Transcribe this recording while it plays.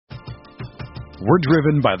We're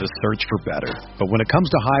driven by the search for better. But when it comes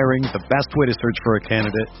to hiring, the best way to search for a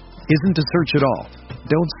candidate isn't to search at all.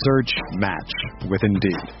 Don't search, match with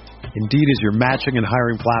Indeed. Indeed is your matching and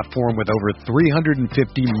hiring platform with over 350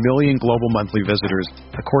 million global monthly visitors,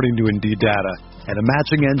 according to Indeed data, and a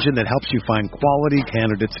matching engine that helps you find quality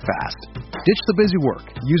candidates fast. Ditch the busy work.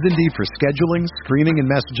 Use Indeed for scheduling, screening, and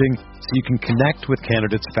messaging so you can connect with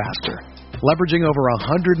candidates faster. Leveraging over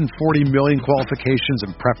 140 million qualifications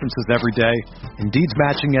and preferences every day, Indeed's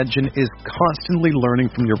matching engine is constantly learning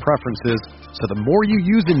from your preferences, so the more you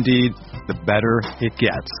use Indeed, the better it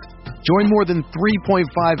gets. Join more than 3.5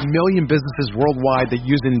 million businesses worldwide that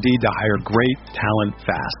use Indeed to hire great talent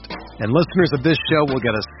fast. And listeners of this show will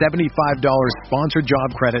get a $75 sponsored job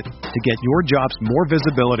credit to get your jobs more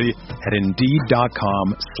visibility at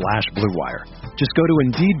Indeed.com/Blue Wire. Just go to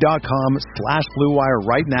Indeed.com/Blue Wire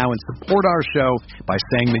right now and support our show by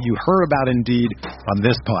saying that you heard about Indeed on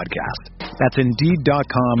this podcast. That's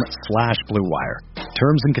Indeed.com/Blue Wire.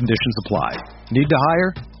 Terms and conditions apply. Need to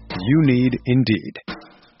hire? You need Indeed.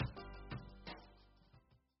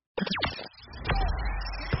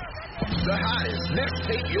 The hottest Knicks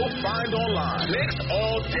tape you'll find online. Knicks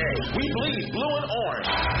all day. We bleed blue and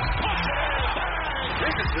orange.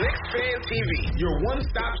 This is Knicks Fan TV, your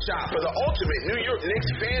one-stop shop for the ultimate New York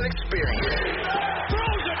Knicks fan experience.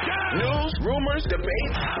 News, rumors,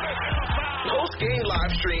 debates, post-game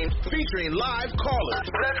live streams featuring live callers.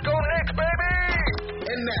 Let's go Knicks, baby!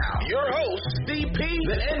 And now, your host, DP,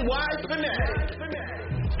 the NY Fanatic.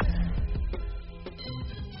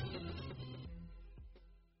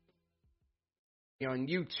 On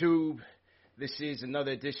YouTube, this is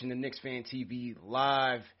another edition of Knicks Fan TV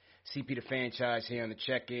Live. CP the Franchise here on the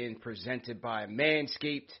check-in, presented by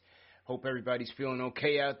Manscaped. Hope everybody's feeling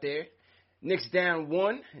okay out there. Knicks down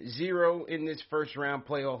 1-0 in this first-round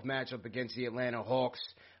playoff matchup against the Atlanta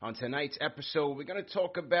Hawks. On tonight's episode, we're going to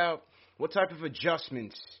talk about what type of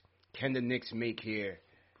adjustments can the Knicks make here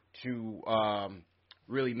to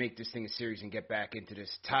really make this thing a series and get back into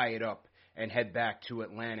this, tie it up, and head down to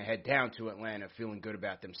Atlanta feeling good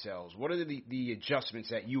about themselves. What are the adjustments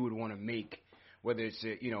that you would want to make, whether it's,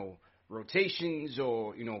 rotations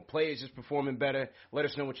or, players just performing better? Let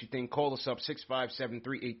us know what you think. Call us up,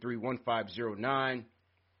 657-383-1509.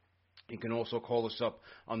 You can also call us up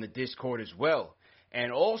on the Discord as well.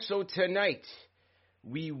 And also tonight,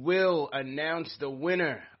 we will announce the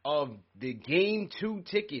winner of the Game 2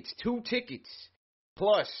 tickets, 2 tickets,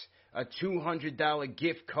 plus a $200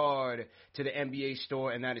 gift card to the NBA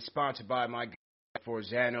store, and that is sponsored by my guy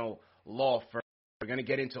Forzano Law Firm. We're going to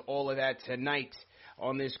get into all of that tonight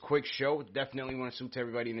on this quick show. Definitely want to salute to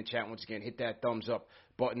everybody in the chat once again. Hit that thumbs up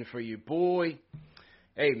button for your boy.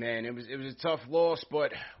 Hey, man, it was a tough loss,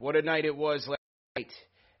 but what a night it was last night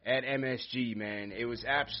at MSG, man. It was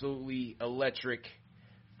absolutely electric.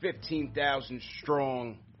 15,000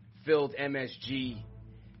 strong, filled MSG.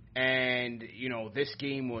 And, this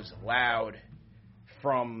game was loud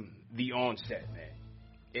from the onset, man.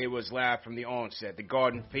 It was loud from the onset. The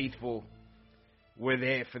Garden Faithful were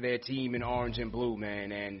there for their team in orange and blue,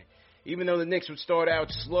 man. And even though the Knicks would start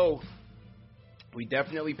out slow, we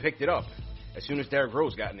definitely picked it up as soon as Derrick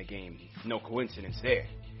Rose got in the game. No coincidence there.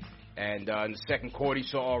 And in the second quarter, you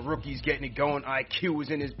saw our rookies getting it going. IQ was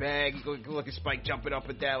in his bag. You look at Spike jumping up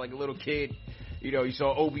and down like a little kid. You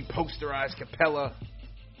saw Obi posterize Capella.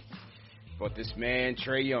 But this man,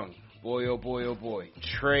 Trae Young, boy, oh boy, oh boy.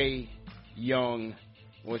 Trae Young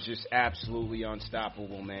was just absolutely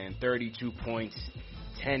unstoppable, man. 32 points,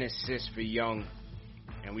 10 assists for Young.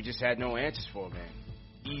 And we just had no answers for him, man.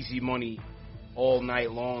 Easy money all night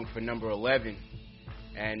long for number 11.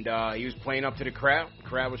 And he was playing up to the crowd. The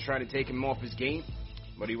crowd was trying to take him off his game,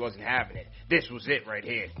 but he wasn't having it. This was it right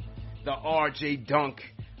here. The RJ dunk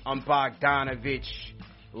on Bogdanovich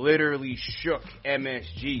literally shook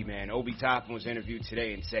MSG, man. Obi Toppin was interviewed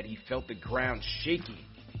today and said he felt the ground shaking.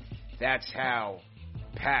 That's how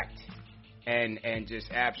packed and just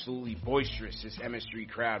absolutely boisterous this MSG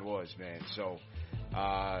crowd was, man. So,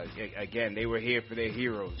 again, they were here for their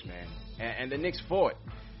heroes, man. And the Knicks fought.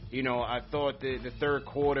 I thought the third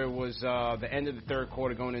quarter was, the end of the third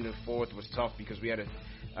quarter going into the fourth was tough because we had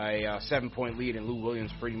a 7-point lead and Lou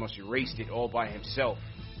Williams pretty much erased it all by himself.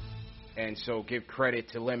 And so give credit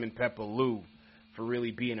to Lemon Pepper Lou for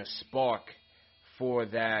really being a spark for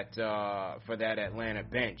that Atlanta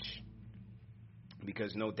bench.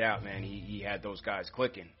 Because no doubt, man, he had those guys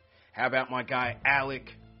clicking. How about my guy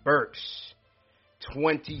Alec Burks?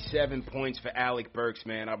 27 points for Alec Burks,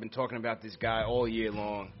 man. I've been talking about this guy all year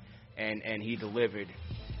long, and he delivered.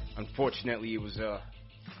 Unfortunately, it was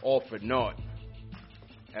all for naught,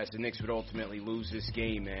 as the Knicks would ultimately lose this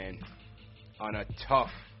game, man. on a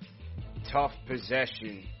tough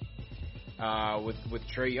possession with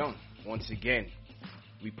Trae Young. Once again,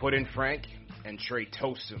 we put in Frank, and Trae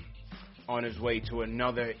toasts him on his way to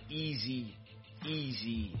another easy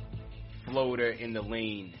floater in the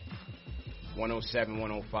lane.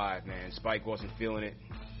 107-105, man. Spike wasn't feeling it.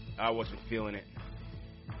 I wasn't feeling it.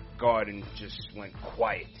 Garden just went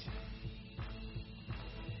quiet.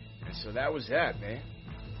 And so that was that, man.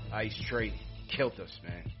 Ice Trae killed us,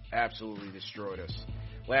 man. Absolutely destroyed us.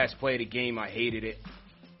 Last play of the game, I hated it.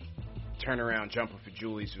 Turnaround jumper for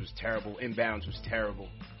Julius was terrible. Inbounds was terrible.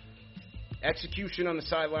 Execution on the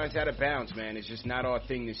sidelines out of bounds, man, is just not our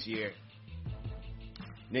thing this year.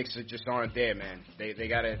 Knicks just aren't there, man. They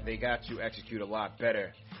got to execute a lot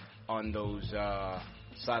better on those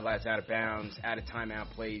sidelines out of bounds, out of timeout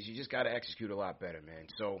plays. You just got to execute a lot better, man.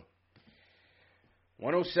 So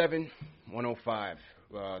 107-105,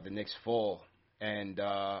 the Knicks fall. And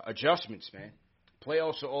adjustments, man.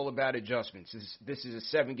 Playoffs are all about adjustments. This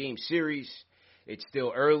is a 7-game series. It's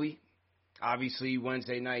still early. Obviously,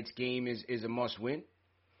 Wednesday night's game is a must-win.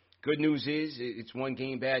 Good news is it's one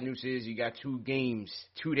game. Bad news is you got 2 games,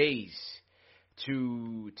 2 days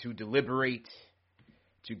to deliberate,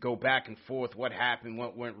 to go back and forth what happened,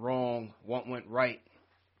 what went wrong, what went right,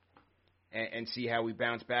 and see how we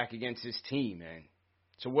bounce back against this team, man.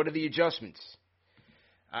 So what are the adjustments?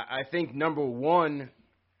 I think number one,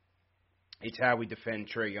 it's how we defend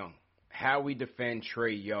Trae Young. How we defend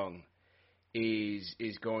Trae Young is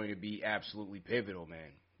going to be absolutely pivotal,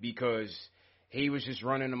 man, because he was just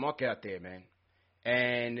running amok out there, man.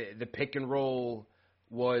 And the pick and roll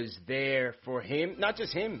was there for him. Not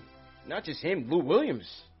just him. Lou Williams.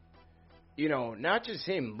 Not just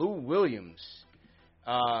him. Lou Williams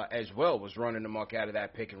as well was running amok out of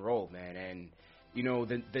that pick and roll, man. And,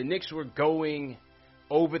 the Knicks were going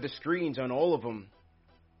over the screens on all of them,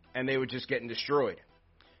 and they were just getting destroyed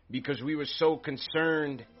because we were so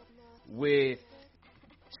concerned with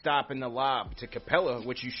stopping the lob to Capella,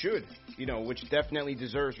 which you should, which definitely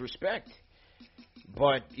deserves respect.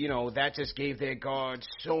 But, that just gave their guards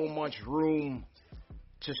so much room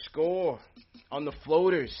to score on the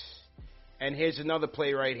floaters. And here's another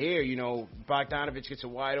play right here. Bogdanovich gets a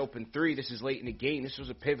wide open 3. This is late in the game. This was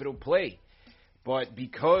a pivotal play. But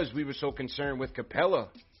because we were so concerned with Capella,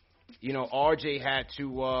 RJ had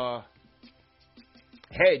to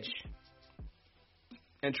hedge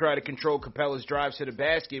and try to control Capella's drives to the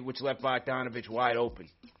basket, which left Bogdanovich wide open.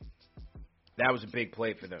 That was a big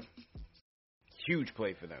play for them. Huge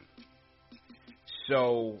play for them.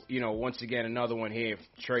 So, once again, another one here.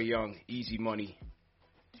 Trae Young, easy money.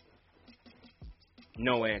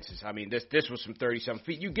 No answers. I mean, this was from 30-something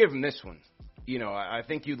feet. You give him this one. I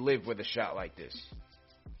think you'd live with a shot like this.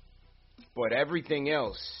 But everything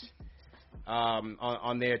else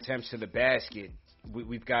on their attempts to the basket,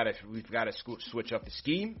 we've got to switch up the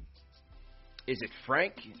scheme. Is it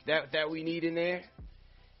Frank that we need in there?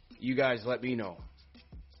 You guys let me know.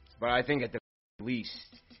 But I think at the least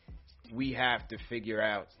we have to figure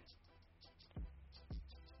out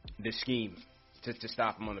the scheme to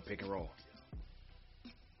stop him on the pick and roll.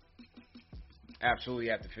 Absolutely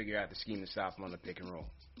have to figure out the scheme to stop him on the pick and roll.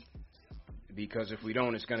 Because if we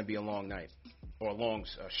don't, it's going to be a long night. Or a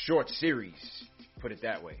short series, put it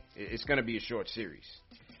that way. It's going to be a short series.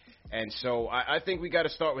 And so I think we got to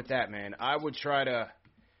start with that, man. I would try to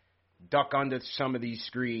duck under some of these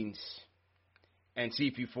screens and see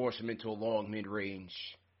if you force them into a long mid-range.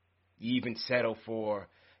 You even settle for,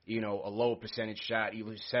 a low percentage shot.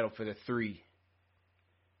 You settle for the 3.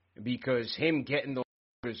 Because him getting the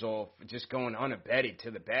off, just going unabated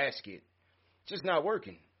to the basket, just not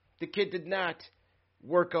working. The kid did not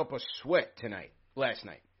work up a sweat last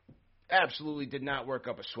night. Absolutely did not work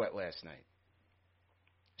up a sweat last night.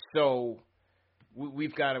 So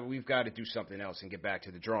we've got to do something else and get back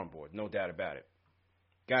to the drawing board. No doubt about it.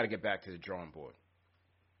 Got to get back to the drawing board.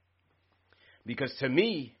 Because to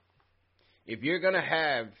me, if you're going to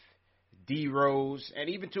have D Rose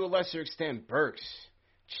and even to a lesser extent Burks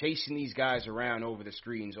chasing these guys around over the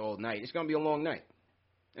screens all night, it's going to be a long night,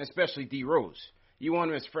 especially D Rose. You want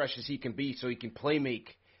him as fresh as he can be so he can play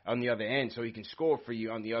make on the other end, so he can score for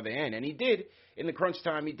you on the other end. And he did, in the crunch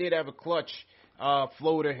time, he did have a clutch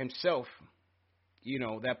floater himself,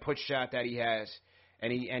 that push shot that he has,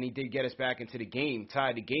 and he did get us back into the game,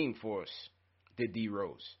 tied the game for us, did D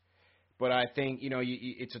Rose. But I think,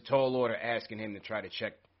 it's a tall order asking him to try to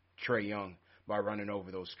check Trae Young by running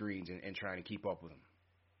over those screens and trying to keep up with him.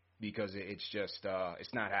 Because it's just,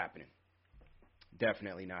 it's not happening.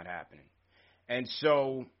 Definitely not happening. And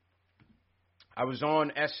so, I was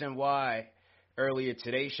on SNY earlier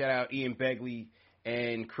today. Shout out Ian Begley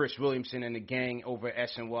and Chris Williamson and the gang over at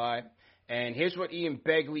SNY. And here's what Ian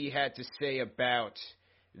Begley had to say about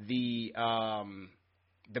the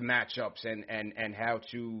matchups and how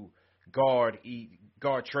to guard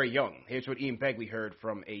Trae Young. Here's what Ian Begley heard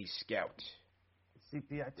from a scout.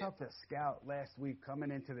 CP, I talked to a scout last week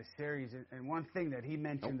coming into the series, and one thing that he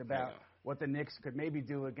mentioned about what the Knicks could maybe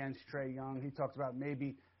do against Trae Young, he talked about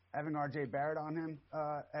maybe having R.J. Barrett on him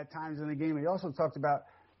at times in the game. He also talked about,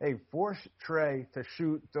 hey, force Trae to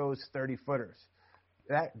shoot those 30-footers.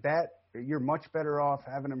 That you're much better off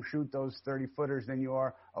having him shoot those 30-footers than you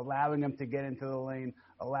are allowing him to get into the lane,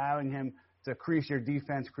 allowing him to crease your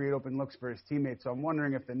defense, create open looks for his teammates. So I'm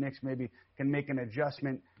wondering if the Knicks maybe can make an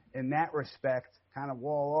adjustment in that respect, kind of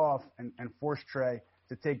wall off and force Trae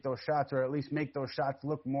to take those shots, or at least make those shots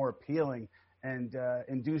look more appealing and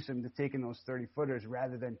induce him to taking those 30-footers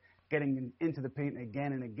rather than getting into the paint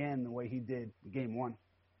again and again the way he did game one.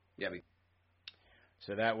 Yeah.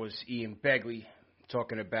 So that was Ian Begley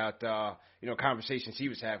talking about, conversations he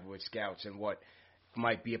was having with scouts and what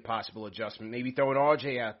might be a possible adjustment. Maybe throwing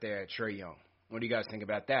RJ out there at Trae Young. What do you guys think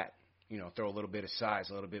about that? Throw a little bit of size,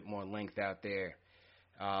 a little bit more length out there.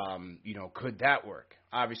 Could that work?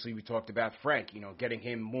 Obviously, we talked about Frank, getting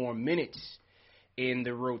him more minutes in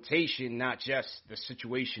the rotation, not just the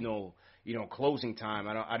situational, closing time.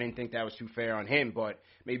 I didn't think that was too fair on him, but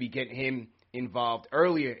maybe getting him involved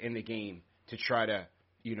earlier in the game to try to,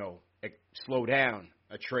 slow down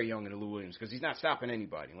a Trae Young and a Lou Williams, because he's not stopping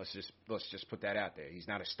anybody. Let's just put that out there. He's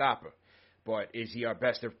not a stopper. But is he our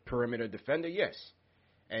best perimeter defender? Yes.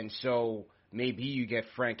 And so maybe you get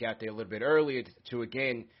Frank out there a little bit earlier to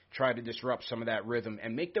again, try to disrupt some of that rhythm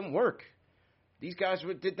and make them work. These guys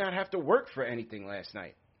did not have to work for anything last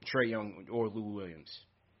night, Trae Young or Lou Williams.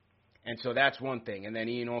 And so that's one thing. And then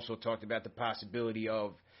Ian also talked about the possibility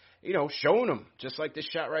of, showing them, just like this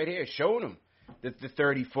shot right here, showing them the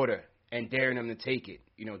 30-footer and daring them to take it,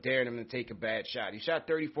 daring them to take a bad shot. He shot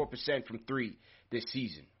 34% from three this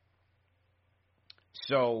season.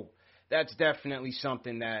 So that's definitely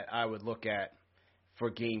something that I would look at for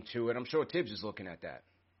game two, and I'm sure Tibbs is looking at that.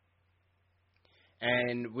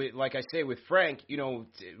 And like I say, with Frank,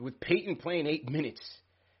 with Peyton playing 8 minutes,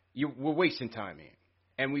 we're wasting time here.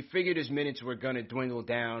 And we figured his minutes were going to dwindle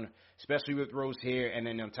down, especially with Rose here, and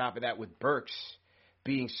then on top of that with Burks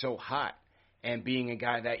being so hot and being a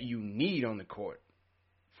guy that you need on the court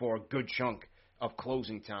for a good chunk of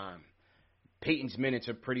closing time. Peyton's minutes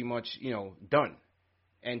are pretty much, done.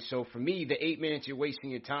 And so for me, the 8 minutes you're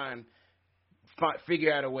wasting your time,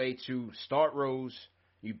 figure out a way to start Rose.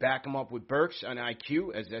 You back him up with Burks on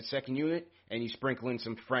IQ as that second unit, and you sprinkle in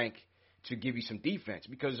some Frank to give you some defense.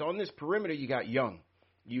 Because on this perimeter, you got Young.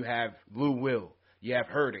 You have Lou Will. You have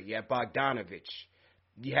Herter. You have Bogdanovich.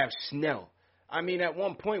 You have Snell. I mean, at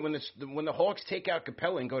one point, when the Hawks take out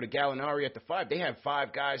Capella and go to Gallinari at the 5, they have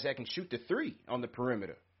 5 guys that can shoot the 3 on the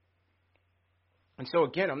perimeter. And so,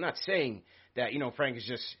 again, I'm not saying that, Frank is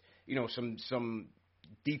just, some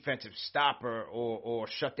defensive stopper or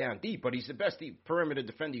shut down deep, but he's the best perimeter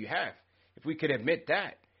defender you have. If we could admit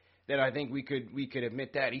that, then I think we could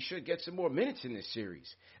admit that. He should get some more minutes in this series,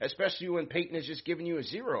 especially when Peyton is just giving you a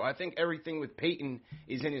 0. I think everything with Peyton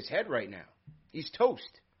is in his head right now. He's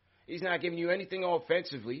toast. He's not giving you anything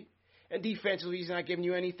offensively, and defensively he's not giving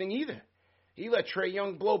you anything either. He let Trae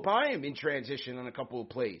Young blow by him in transition on a couple of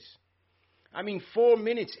plays. I mean, 4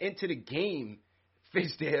 minutes into the game,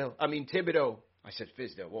 Thibodeau. I said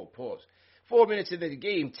Fizdale. Whoa, pause. 4 minutes into the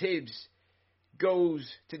game, Tibbs goes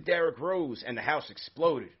to Derrick Rose, and the house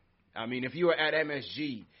exploded. I mean, if you were at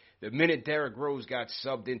MSG, the minute Derrick Rose got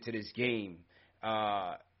subbed into this game,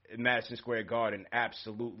 Madison Square Garden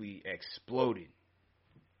absolutely exploded.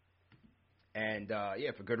 And,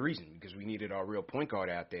 for good reason, because we needed our real point guard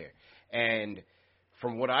out there. And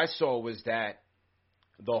from what I saw was that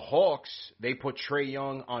the Hawks, they put Trae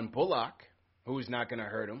Young on Bullock, who's not going to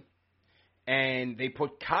hurt him. And they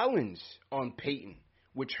put Collins on Peyton,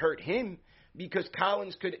 which hurt him because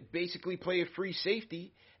Collins could basically play a free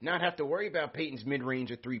safety, not have to worry about Peyton's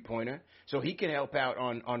mid-range or three-pointer, so he can help out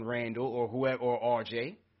on Randall or whoever or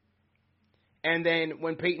RJ. And then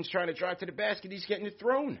when Peyton's trying to drive to the basket, he's getting it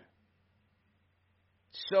thrown.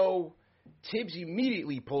 So Tibbs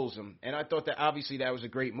immediately pulls him, and I thought that obviously that was a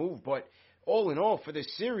great move. But all in all, for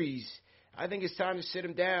this series, I think it's time to sit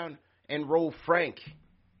him down and roll Frank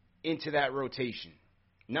into that rotation.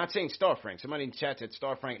 Not saying start Frank. Somebody in chat said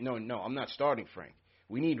start Frank. No, I'm not starting Frank.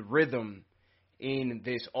 We need rhythm in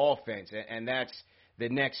this offense, and that's the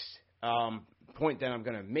next point that I'm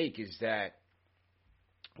going to make is that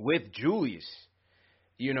with Julius,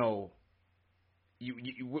 we're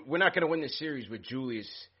not going to win this series with Julius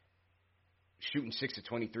shooting 6 of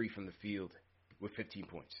 23 from the field with 15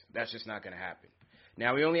 points. That's just not going to happen.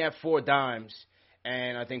 Now, we only have 4 dimes,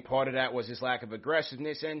 and I think part of that was his lack of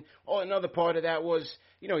aggressiveness, and another part of that was,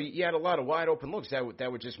 you had a lot of wide-open looks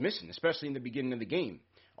that were just missing, especially in the beginning of the game.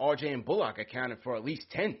 RJ and Bullock accounted for at least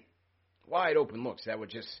 10 wide-open looks that were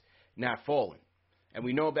just not falling. And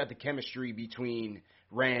we know about the chemistry between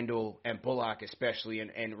Randle and Bullock especially,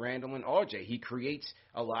 and Randle and RJ. He creates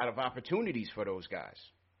a lot of opportunities for those guys.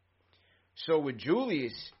 So with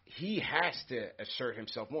Julius, he has to assert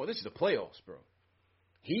himself more. This is the playoffs, bro.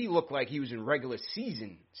 He looked like he was in regular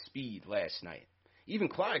season speed last night. Even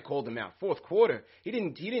Clyde called him out. Fourth quarter, he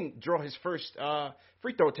didn't draw his first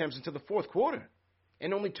free throw attempts until the fourth quarter,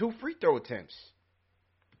 and only 2 free throw attempts.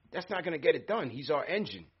 That's not going to get it done. He's our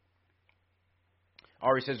engine.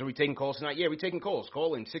 Ari says, are we taking calls tonight? Yeah, we're taking calls.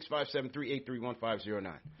 Call in 657-383-1509.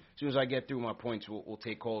 As soon as I get through my points, we'll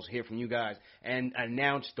take calls, hear from you guys, and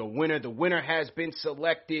announce the winner. The winner has been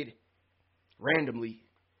selected randomly,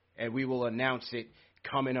 and we will announce it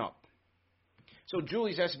coming up. So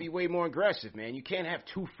Julius has to be way more aggressive, man. You can't have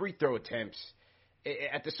 2 free throw attempts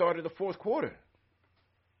at the start of the fourth quarter.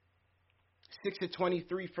 6 of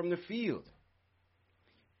 23 from the field.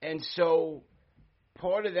 And so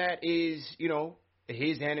part of that is,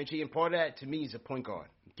 his energy, and part of that to me is a point guard.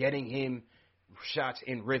 Getting him shots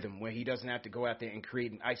in rhythm where he doesn't have to go out there and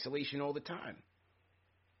create an isolation all the time.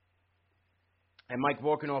 And Mike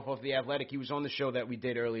Vorkunov of The Athletic, he was on the show that we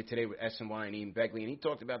did earlier today with SNY and Ian Begley, and he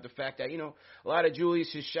talked about the fact that, a lot of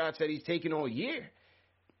Julius's shots that he's taken all year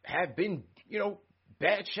have been,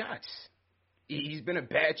 bad shots. He's been a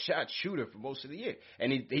bad shot shooter for most of the year,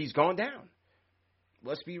 and he's gone down.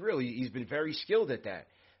 Let's be real. He's been very skilled at that.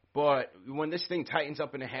 But when this thing tightens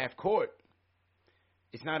up in the half court,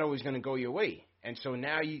 it's not always going to go your way. And so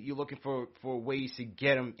now you're looking for ways to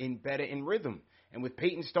get him in better in rhythm. And with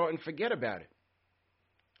Peyton starting, forget about it.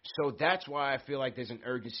 So that's why I feel like there's an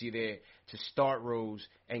urgency there to start Rose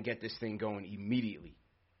and get this thing going immediately.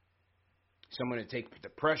 Someone to take the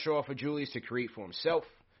pressure off of Julius to create for himself,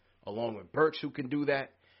 along with Burks who can do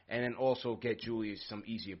that, and then also get Julius some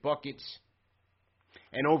easier buckets.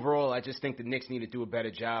 And overall, I just think the Knicks need to do a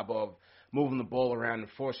better job of moving the ball around and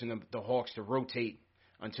forcing the Hawks to rotate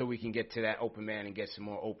until we can get to that open man and get some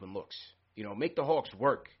more open looks. Make the Hawks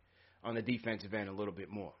work on the defensive end a little bit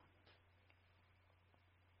more.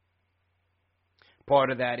 Part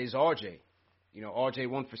of that is RJ. RJ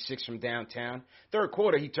 1 for 6 from downtown. Third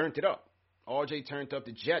quarter, he turned it up. RJ turned up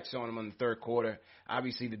the Jets on him on the third quarter.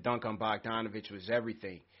 Obviously, the dunk on Bogdanovich was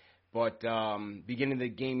everything. But beginning of the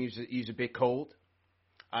game, he was a bit cold.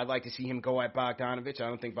 I'd like to see him go at Bogdanovich. I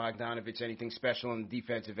don't think Bogdanovich's anything special on the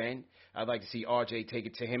defensive end. I'd like to see RJ take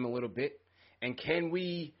it to him a little bit. And can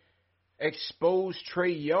we expose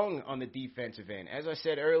Trae Young on the defensive end? As I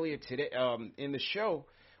said earlier today in the show,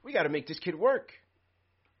 we got to make this kid work.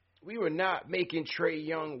 We were not making Trae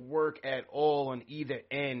Young work at all on either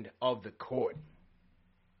end of the court.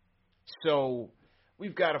 So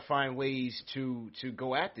we've got to find ways to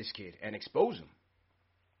go at this kid and expose him.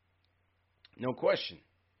 No question.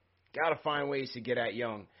 Got to find ways to get at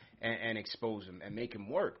Young and expose him and make him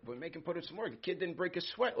work, but make him put in some work. The kid didn't break a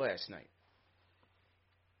sweat last night.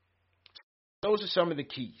 Those are some of the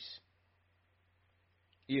keys.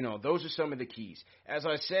 Those are some of the keys. As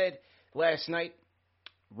I said last night,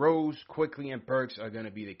 Rose, Quickly, and Burks are going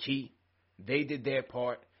to be the key. They did their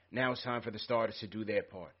part. Now it's time for the starters to do their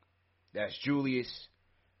part. That's Julius.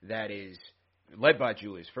 That is led by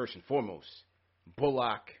Julius, first and foremost.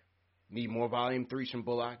 Bullock. Need more volume threes from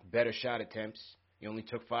Bullock. Better shot attempts. He only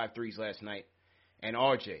took 5 threes last night. And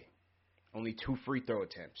RJ. Only 2 free throw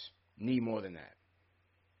attempts. Need more than that.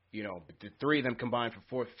 But the 3 of them combined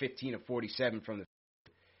for 15 of 47 from the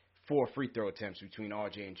 4 free throw attempts between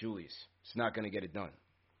RJ and Julius. It's not going to get it done.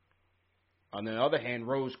 On the other hand,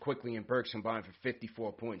 Rose, Quickly, and Burks combined for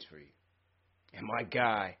 54 points for you. And my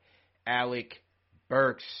guy, Alec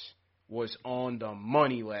Burks, was on the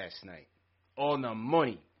money last night. On the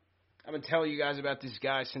money. I've been telling you guys about this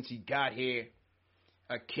guy since he got here.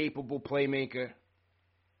 A capable playmaker.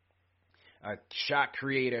 A shot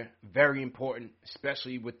creator. Very important,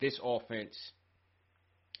 especially with this offense.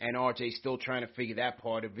 And RJ still trying to figure that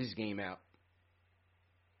part of his game out.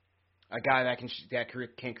 A guy that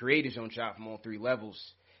can create his own shot from all 3 levels.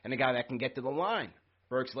 And a guy that can get to the line.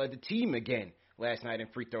 Burks led the team again last night in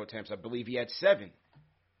free throw attempts. I believe he had 7.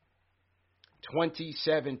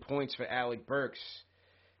 27 points for Alec Burks.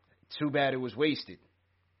 Too bad it was wasted.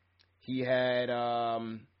 He had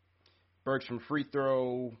Burks from free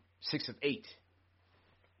throw 6 of 8.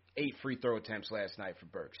 8 free throw attempts last night for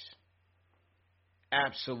Burks.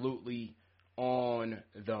 Absolutely on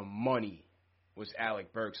the money was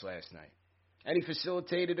Alec Burks last night. And he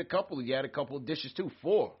facilitated a couple. He had a couple of dishes, too.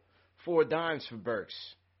 Four dimes for Burks.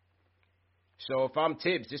 So if I'm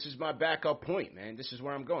Tibbs, this is my backup point, man. This is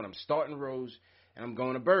where I'm going. I'm starting Rose, and I'm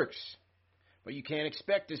going to Burks. But you can't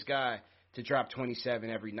expect this guy to drop 27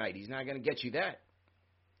 every night. He's not going to get you that.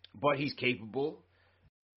 But he's capable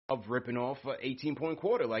of ripping off an 18-point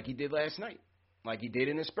quarter like he did last night, like he did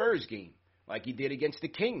in the Spurs game, like he did against the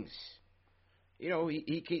Kings. You know,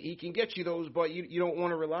 he can get you those, but you don't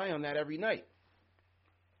want to rely on that every night.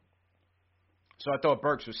 So I thought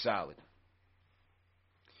Burks was solid.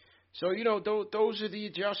 So, you know, those are the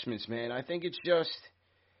adjustments, man. I think it's just,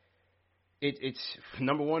 it's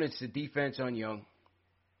number one, it's the defense on Young.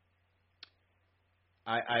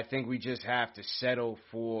 I think we just have to settle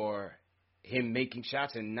for him making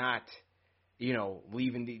shots and not, you know,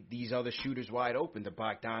 leaving these other shooters wide open, the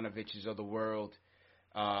Bogdanoviches of the world,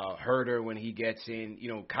 Herter when he gets in. You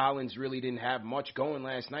know, Collins really didn't have much going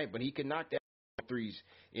last night, but he could knock down threes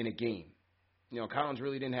in a game. You know, Collins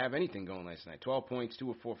really didn't have anything going last night. 12 points,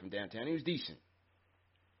 2 of 4 from downtown. He was decent.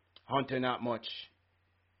 Hunter, not much.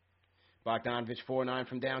 Bogdanovich, 4-9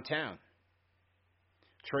 from downtown.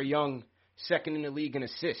 Trae Young, second in the league in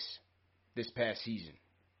assists this past season.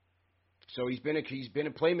 So he's been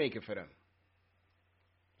a playmaker for them.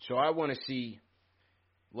 So I want to see,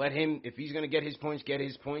 let him, if he's going to get his points, get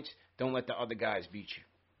his points. Don't let the other guys beat you.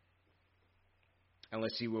 And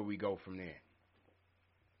let's see where we go from there.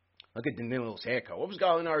 Look at Danilo's haircut. What was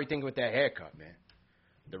Gallinari thinking with that haircut, man?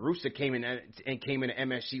 The Rooster came in to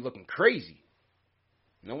MSG looking crazy.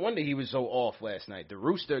 No wonder he was so off last night. The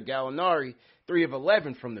Rooster, Gallinari, 3 of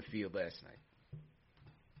 11 from the field last night.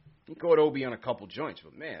 He caught Obi on a couple joints,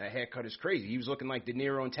 but man, that haircut is crazy. He was looking like De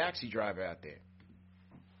Niro and Taxi Driver out there.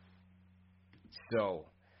 So,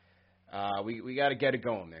 we got to get it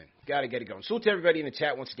going, man. Got to get it going. Salute to everybody in the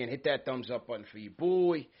chat once again. Hit that thumbs up button for your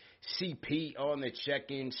boy. CP on the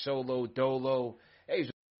check-in. Solo Dolo. Hey,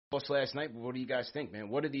 it was last night, but what do you guys think, man?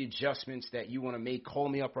 What are the adjustments that you want to make? Call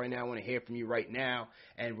me up right now. I want to hear from you right now.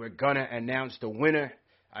 And we're going to announce the winner.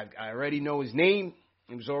 I already know his name.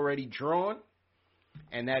 It was already drawn.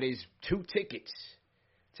 And that is 2 tickets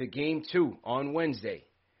to Game 2 on Wednesday,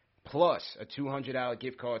 plus a $200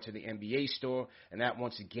 gift card to the NBA store. And that,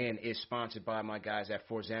 once again, is sponsored by my guys at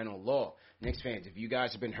Forzano Law. Knicks fans, if you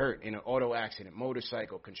guys have been hurt in an auto accident,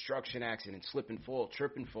 motorcycle, construction accident, slip and fall,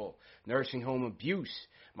 trip and fall, nursing home abuse,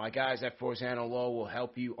 my guys at Forzano Law will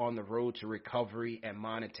help you on the road to recovery and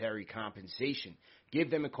monetary compensation. Give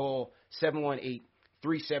them a call,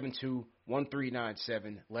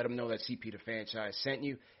 718-372-1397. Let them know that CP the Franchise sent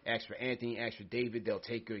you. Ask for Anthony, ask for David. They'll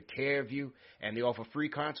take good care of you. And they offer free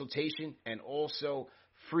consultation and also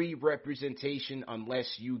free representation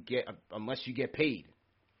unless you get paid.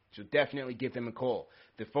 So definitely give them a call.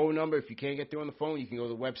 The phone number, if you can't get through on the phone, you can go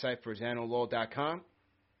to the website forzanolaw.com.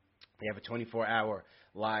 They have a 24-hour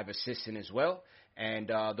live assistant as well. And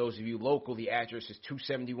those of you local, the address is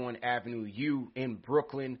 271 Avenue U in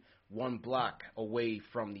Brooklyn, 1 block away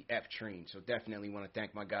from the F train. So definitely want to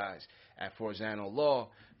thank my guys at Forzano Law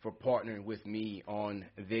for partnering with me on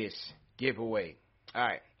this giveaway. All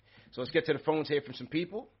right, so let's get to the phones here from some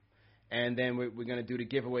people, and then we're going to do the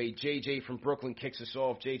giveaway. JJ from Brooklyn kicks us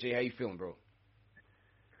off. JJ, how you feeling, bro?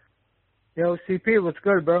 Yo, CP, what's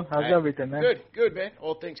good, bro? How's everything, man? Good, man.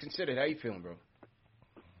 All things considered, how you feeling, bro?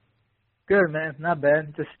 Good, man. Not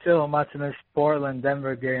bad. Just chilling watching this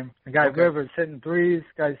Portland-Denver game. The guy Rivers hitting threes.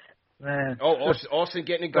 Guys, man. Oh, Austin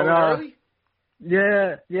getting it going early?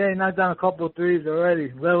 Yeah, he knocked down a couple of threes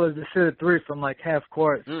already. Lillard just hit a 3 from, like, half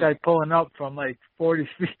court. This guy pulling up from, like, 40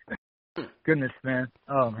 feet. Goodness, man.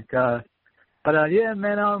 Oh, my God. But, yeah,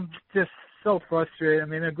 man, I'm just so frustrated. I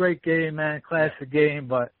mean, a great game, man, classic game,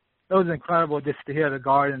 but it was incredible just to hear the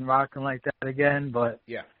Garden rocking like that again. But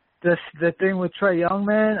the thing with Trae Young,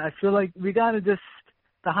 man, I feel like we got to just,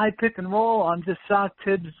 the high pick and roll, I'm just shocked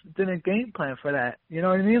Tibbs didn't game plan for that. You know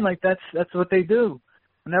what I mean? Like, that's what they do.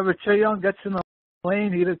 Whenever Trae Young gets in the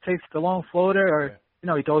lane, he either takes the long floater or, you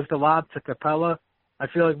know, he throws the lob to Capella. I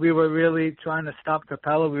feel like we were really trying to stop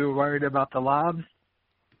Capella. We were worried about the lobs.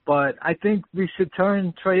 But I think we should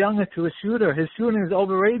turn Trae Young into a shooter. His shooting is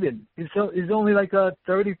overrated. He's only like a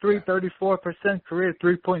 34% career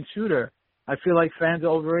three-point shooter. I feel like fans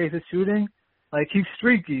overrate his shooting. Like, he's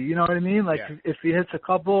streaky, you know what I mean? Like, if he hits a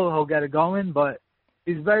couple, he'll get it going. But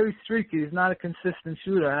he's very streaky. He's not a consistent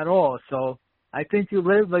shooter at all. So I think you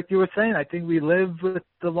live, like you were saying, I think we live with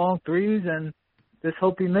the long threes and just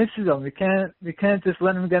hope he misses them. We can't just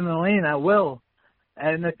let him get in the lane at will.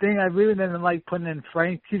 And the thing I really didn't like putting in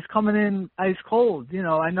Frank, he's coming in ice cold. You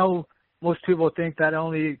know, I know most people think that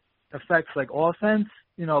only affects, like, offense,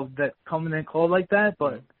 that coming in cold like that.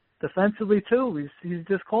 But defensively too, he's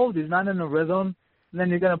just cold. He's not in the rhythm. And then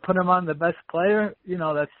you're gonna put him on the best player.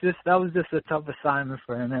 That was just a tough assignment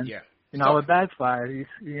for him. And it backfired.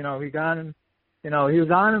 He got him. He was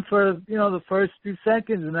on him for the first few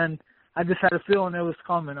seconds, and then I just had a feeling it was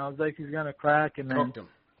coming. I was like, he's gonna crack, and then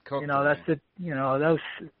Cooked him, that's it. That was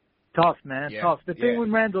tough, man. Tough. The thing with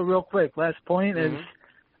Randall, real quick, last point is,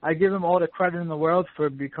 I give him all the credit in the world for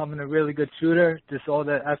becoming a really good shooter. Just all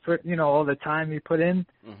the effort, all the time he put in.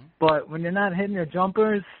 But when you're not hitting your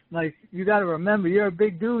jumpers, like, you got to remember, you're a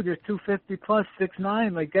big dude. You're 250 plus,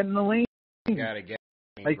 6'9". Like, get in the lane. You gotta get.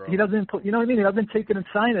 Like, bro. he doesn't put, you know what I mean? He doesn't take it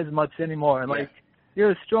inside as much anymore. Like,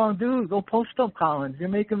 you're a strong dude. Go post up, Collins. You're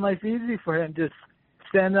making life easy for him. Just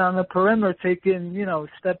standing on the perimeter, taking,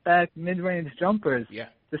 step back, mid-range jumpers. Yeah.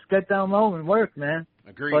 Just get down low and work, man.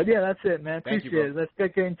 Agreed. But, that's it, man. Thank Appreciate you, it. Let's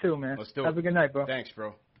get game 2, man. Let's do it. Have a good night, bro. Thanks,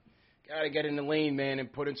 bro. Gotta get in the lane, man,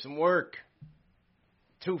 and put in some work.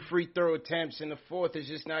 2 free throw attempts in the fourth is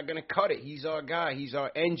just not gonna cut it. He's our guy. He's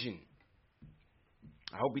our engine.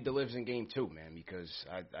 I hope he delivers in game 2, man, because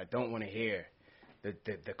I don't want to hear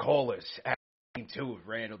the callers at game 2 if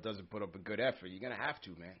Randall doesn't put up a good effort. You're going to have to,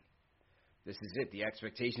 man. This is it. The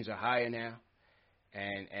expectations are higher now,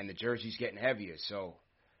 and the jersey's getting heavier. So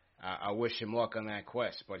I wish him luck on that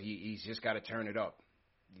quest, but he's just got to turn it up.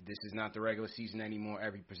 This is not the regular season anymore.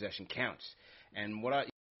 Every possession counts. And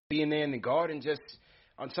being there in the guard and just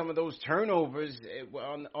on some of those turnovers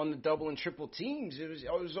on the double and triple teams, it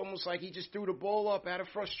was almost like he just threw the ball up out of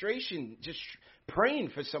frustration, just praying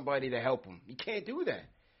for somebody to help him. You can't do that.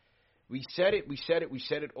 We said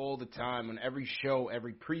it all the time on every show,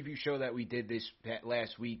 every preview show that we did this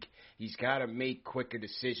last week. He's got to make quicker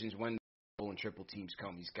decisions when the double and triple teams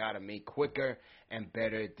come. He's got to make quicker and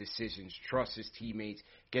better decisions. Trust his teammates.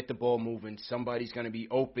 Get the ball moving. Somebody's going to be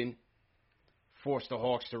open. Force the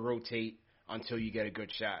Hawks to rotate until you get a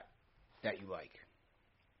good shot that you like.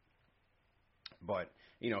 But,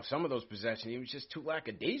 some of those possessions, he was just too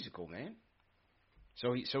lackadaisical, man.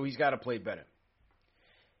 So he's got to play better.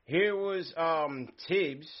 Here was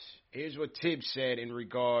Tibbs. Here's what Tibbs said in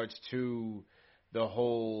regards to the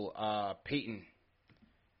whole Peyton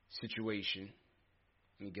situation.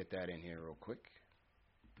 Let me get that in here real quick.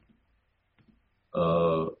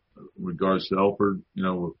 Regards to Elford,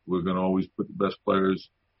 we're going to always put the best players,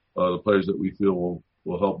 the players that we feel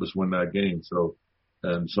will help us win that game. So,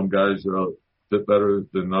 and some guys fit better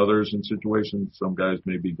than others in situations. Some guys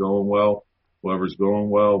may be going well. Whoever's going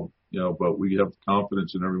well, but we have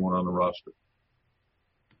confidence in everyone on the roster.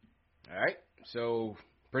 All right. So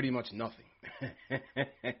pretty much nothing.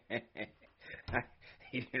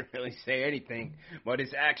 He didn't really say anything, but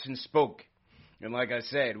his actions spoke. And like I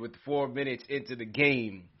said, with 4 minutes into the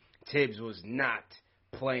game, Tibbs was not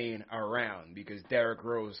playing around because Derrick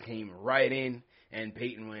Rose came right in and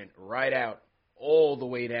Peyton went right out all the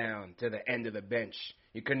way down to the end of the bench.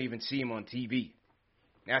 You couldn't even see him on TV.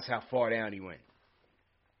 That's how far down he went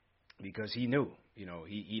because he knew,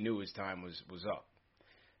 he knew his time was up.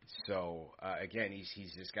 So, again,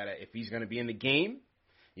 he's just got to – if he's going to be in the game,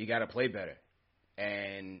 you got to play better.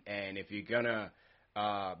 And if you're going to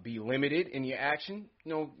be limited in your action,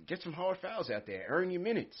 get some hard fouls out there. Earn your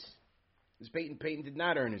minutes. Because Peyton did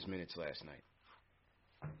not earn his minutes last night.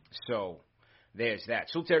 So, there's that.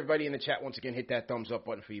 So, to everybody in the chat, once again, hit that thumbs up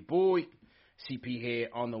button for your boy. CP here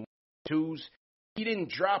on the 1-2s. He didn't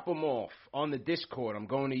drop them off on the Discord. I'm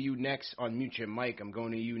going to you next. Unmute your mic. I'm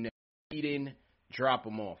going to you next. He didn't drop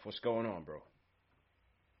them off. What's going on, bro?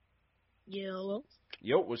 Yeah, hello?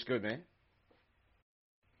 Yo, what's good, man?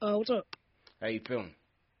 What's up? How you feeling?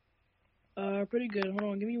 Pretty good. Hold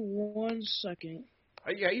on, give me 1 second.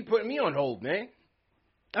 How you putting me on hold, man?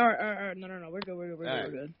 All right. No. We're good. We're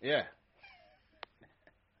good. Yeah.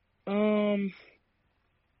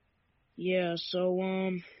 Yeah,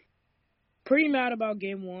 so, pretty mad about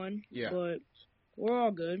game 1. Yeah. But we're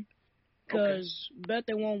all good. Because bet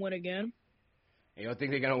they won't win again. You don't think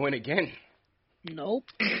they're going to win again? Nope.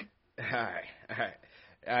 All right,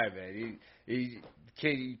 man. You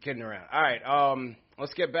kidding around. All right,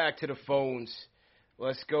 let's get back to the phones.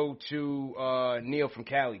 Let's go to Neil from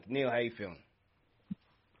Cali. Neil, how you feeling?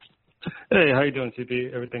 Hey, how you doing,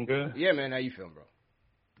 CP? Everything good? Yeah, man. How you feeling, bro?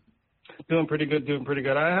 Doing pretty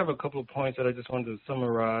good. I have a couple of points that I just wanted to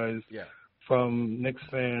summarize from Knicks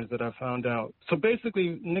fans that I found out. So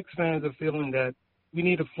basically, Knicks fans are feeling that we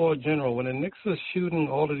need a floor general. When the Knicks are shooting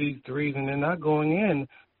all of these threes and they're not going in,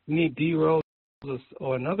 we need D-Rose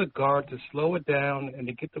or another guard to slow it down and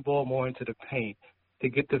to get the ball more into the paint, to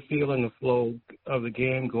get the feel and the flow of the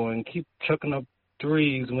game going. Keep chucking up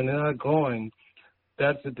threes when they're not going.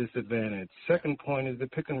 That's a disadvantage. Second point is the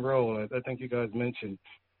pick and roll. I think you guys mentioned.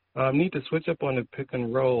 Need to switch up on the pick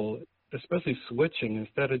and roll, especially switching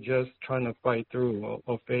instead of just trying to fight through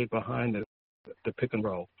or fade behind the pick and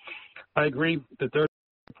roll. I agree. The third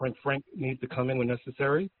point, Frank needs to come in when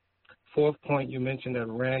necessary. Fourth point, you mentioned that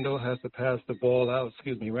Randall has to pass the ball out.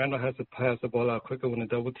 Randall has to pass the ball out quicker when the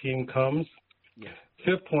double team comes. Yeah.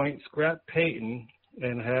 Fifth point, scrap Peyton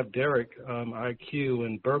and have Derek, IQ,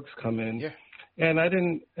 and Burks come in. Yeah. And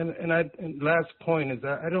last point is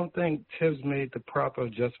that I don't think Tibbs made the proper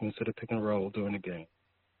adjustments to the pick and roll during the game.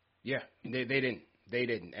 Yeah, they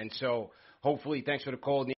didn't. And so hopefully, thanks for the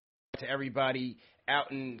call to everybody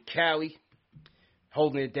out in Cali,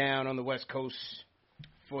 holding it down on the West Coast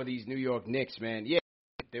for these New York Knicks, man. Yeah,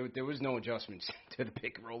 there was no adjustments to the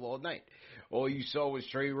pick and roll all night. All you saw was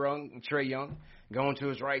Trae Young going to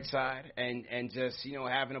his right side and just,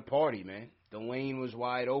 having a party, man. The lane was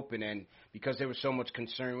wide open, and because there was so much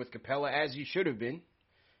concern with Capella, as he should have been,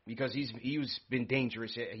 because he's been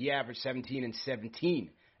dangerous. He averaged 17 and 17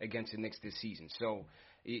 against the Knicks this season. So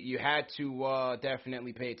you had to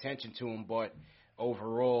definitely pay attention to him, but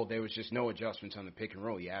overall there was just no adjustments on the pick and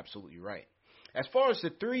roll. You're absolutely right. As far as the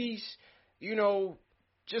threes,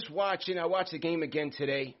 just watching, I watched the game again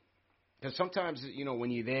today. Because sometimes,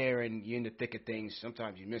 when you're there and you're in the thick of things,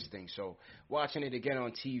 sometimes you miss things. So watching it again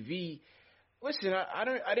on TV, listen,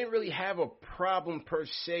 I didn't really have a problem per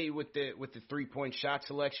se with the 3-point shot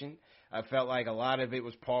selection. I felt like a lot of it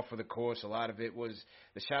was par for the course. A lot of it was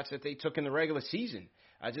the shots that they took in the regular season.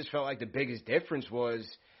 I just felt like the biggest difference was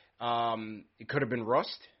it could have been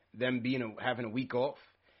rust, them having a week off,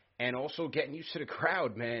 and also getting used to the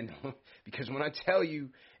crowd, man. Because when I tell you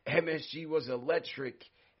MSG was electric,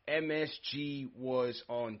 MSG was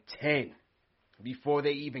on 10 before they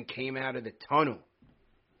even came out of the tunnel.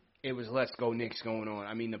 It was Let's Go Knicks going on.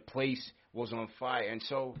 I mean, the place was on fire. And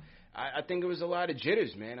so I think it was a lot of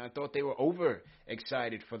jitters, man. I thought they were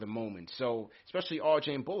overexcited for the moment. So especially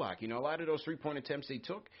RJ and Bullock. A lot of those 3-point attempts they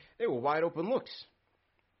took, they were wide open looks.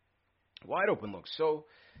 Wide open looks. So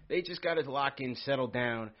they just got to lock in, settle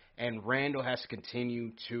down, and Randall has to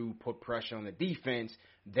continue to put pressure on the defense.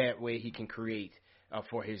 That way he can create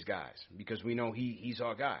for his guys, because we know he's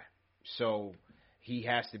our guy. So he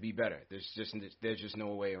has to be better. There's just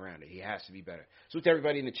no way around it. He has to be better. So to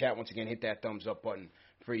everybody in the chat, once again, hit that thumbs up button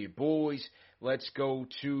for your boys. Let's go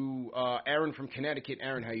to Aaron from Connecticut.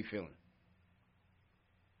 Aaron, how you feeling?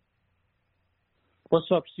 What's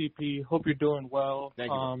up, CP? Hope you're doing well. Thank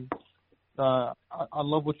you. I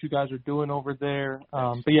love what you guys are doing over there.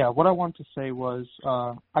 But yeah, what I wanted to say was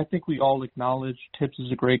I think we all acknowledge Tibbs is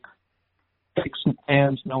a great coach.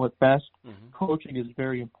 Fans know it best. Mm-hmm. Coaching is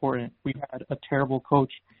very important. We had a terrible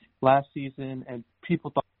coach last season, and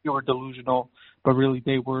people thought they were delusional, but really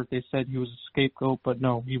they were. They said he was a scapegoat, but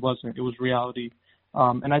no, he wasn't. It was reality.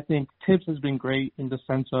 And I think Tibbs has been great in the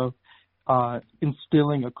sense of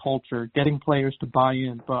instilling a culture, getting players to buy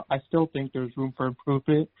in, but I still think there's room for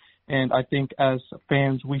improvement, and I think as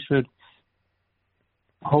fans we should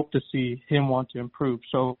hope to see him want to improve.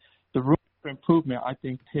 So the room for improvement I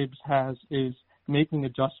think Tibbs has is making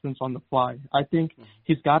adjustments on the fly. I think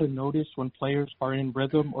he's got to notice when players are in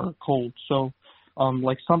rhythm or cold. So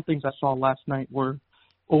like some things I saw last night where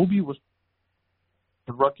Obi was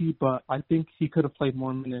a rookie, but I think he could have played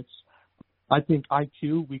more minutes. I think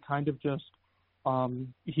IQ, we kind of just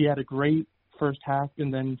he had a great first half,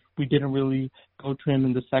 and then we didn't really go to him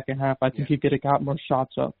in the second half. I think he could have got more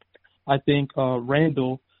shots up. I think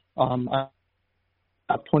Randall,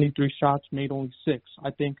 23 shots, made only 6.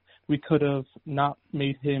 I think we could have not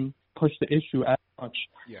made him push the issue as much.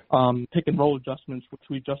 Pick and roll adjustments, which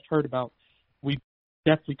we just heard about, we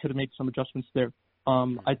definitely could have made some adjustments there.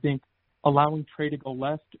 I think allowing Trae to go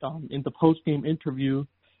left, in the post-game interview,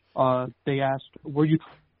 they asked, were you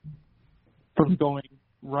from going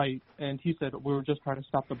right? And he said, we were just trying to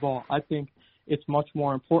stop the ball. I think it's much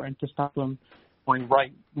more important to stop them going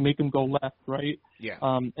right, make him go left, right?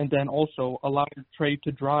 And then also allow Trae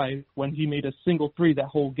to drive when he made a single 3 that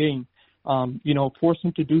whole game. Force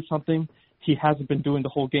him to do something he hasn't been doing the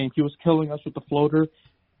whole game. He was killing us with the floater.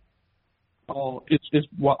 It's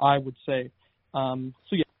what I would say. So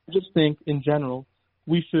yeah, I just think in general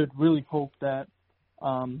we should really hope that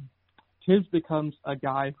Tibbs becomes a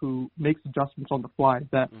guy who makes adjustments on the fly,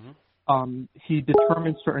 that he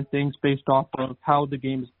determines certain things based off of how the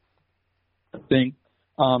game is thing.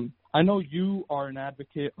 I know you are an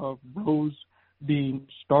advocate of Rose being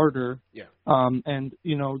starter. And,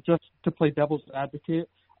 just to play devil's advocate,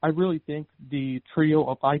 I really think the trio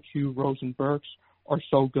of IQ, Rose, and Burks are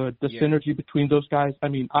so good. The synergy between those guys, I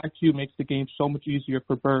mean, IQ makes the game so much easier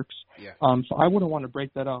for Burks. Yeah. So I wouldn't want to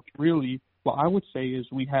break that up. Really, what I would say is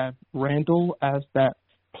we have Randall as that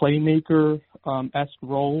playmaker-esque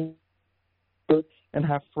role and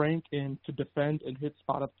have Frank in to defend and hit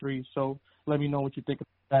spot up three. So let me know what you think of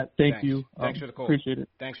that. Thank you. Thanks for the call. Appreciate it.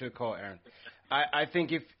 Thanks for the call, Aaron. I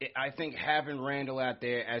think having Randall out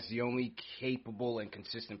there as the only capable and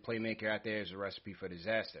consistent playmaker out there is a recipe for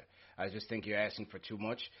disaster. I just think you're asking for too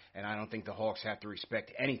much, and I don't think the Hawks have to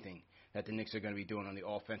respect anything that the Knicks are going to be doing on the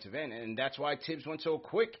offensive end, and that's why Tibbs went so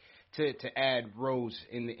quick to add Rose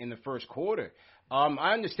in the first quarter.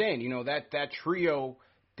 I understand, that trio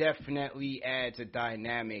definitely adds a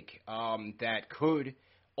dynamic that could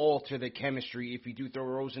alter the chemistry if you do throw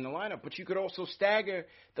Rose in the lineup. But you could also stagger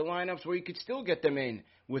the lineups where you could still get them in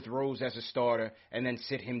with Rose as a starter and then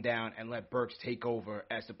sit him down and let Burks take over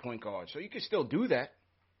as the point guard. So you could still do that.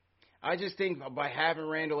 I just think by having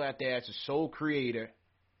Randall out there as a sole creator,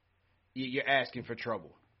 you're asking for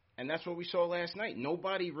trouble. And that's what we saw last night.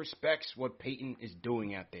 Nobody respects what Peyton is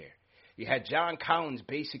doing out there. You had John Collins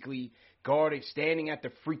basically guarded, standing at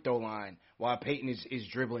the free throw line while Peyton is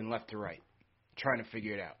dribbling left to right, trying to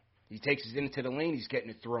figure it out. He takes it into the lane, he's getting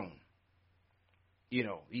it thrown.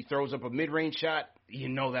 He throws up a mid-range shot,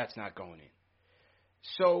 that's not going in.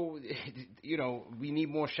 So, we need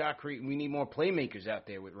more we need more playmakers out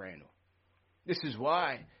there with Randall. This is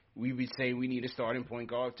why we would say we need a starting point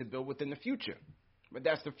guard to build within the future. But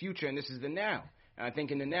that's the future, and this is the now. And I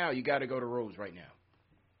think in the now, you got to go to Rose right now.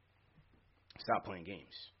 Stop playing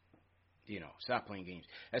games. Stop playing games.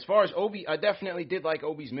 As far as Obi, I definitely did like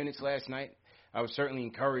Obi's minutes last night. I was certainly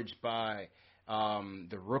encouraged by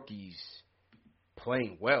the rookies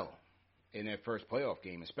playing well in their first playoff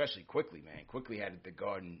game, especially Quickly, man. Quickly had the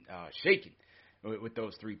Garden shaking with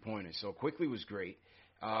those three-pointers. So Quickly was great.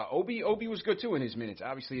 Obi was good, too, in his minutes.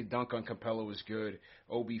 Obviously, a dunk on Capella was good.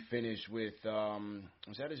 Obi finished with,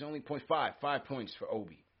 was that his only point? 5 points for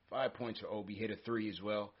Obi. 5 points for Obi. Hit a three as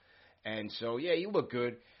well. And so, yeah, he looked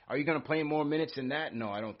good. Are you going to play him more minutes than that? No,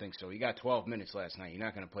 I don't think so. He got 12 minutes last night. You're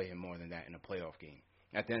not going to play him more than that in a playoff game.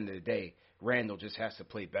 At the end of the day, Randall just has to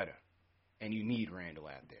play better. And you need Randall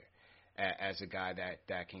out there as a guy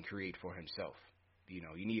that can create for himself.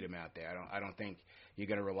 You need him out there. I don't think you're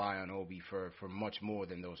going to rely on Obi for much more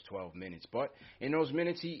than those 12 minutes. But in those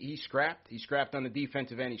minutes, he scrapped. He scrapped on the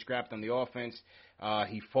defensive end. He scrapped on the offense.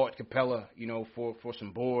 He fought Capella, for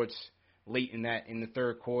some boards late in the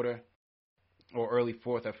third quarter. Or early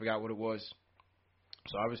fourth, I forgot what it was.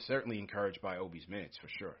 So I was certainly encouraged by Obi's minutes, for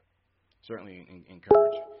sure. Certainly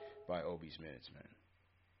encouraged by Obi's minutes,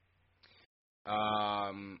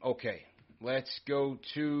 man. Okay, let's go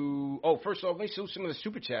to... Oh, first off, let me salute some of the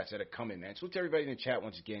Super Chats that are coming, man. Salute to everybody in the chat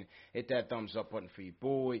once again. Hit that thumbs up button for your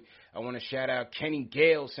boy. I want to shout out Kenny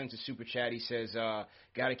Gale sent a Super Chat. He says, got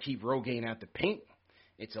to keep Rogaine out the paint.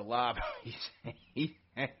 It's a lob.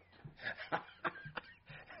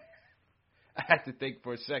 I had to think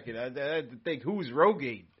for a second. I had to think, who's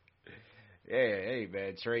Rogaine? Yeah, hey,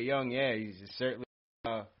 man, Trae Young, yeah, he's certainly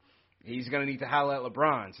he's going to need to holler at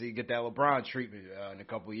LeBron so you get that LeBron treatment in a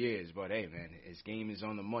couple of years. But, hey, man, his game is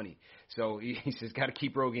on the money. So he says, got to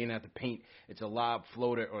keep Rogaine out the paint. It's a lob,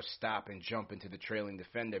 floater, or stop and jump into the trailing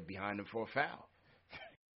defender behind him for a foul.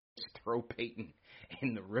 Just throw Peyton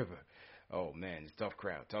in the river. Oh, man, it's a tough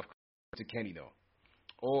crowd. Tough crowd to Kenny, though.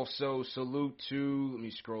 Also, salute to, let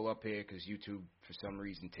me scroll up here because YouTube, for some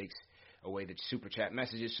reason, takes away the Super Chat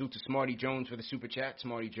messages. Salute to Smarty Jones for the Super Chat.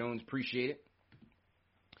 Smarty Jones, appreciate it.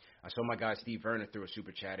 I saw my guy Steve Verner threw a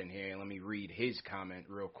Super Chat in here, and let me read his comment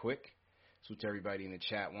real quick. Salute to everybody in the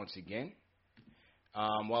chat once again.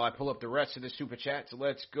 While I pull up the rest of the Super Chats,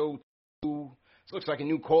 let's go to, this looks like a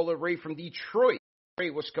new caller, Ray from Detroit.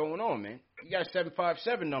 Ray, what's going on, man? You got a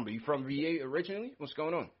 757 number. You from VA originally? What's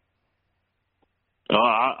going on?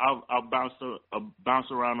 I'll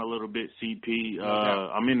bounce around a little bit, CP.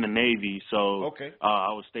 I'm in the Navy, so okay.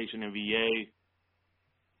 I was stationed in VA.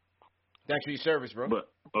 Thanks for your service, bro. But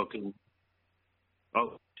okay.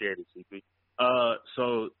 Oh, share it, CP.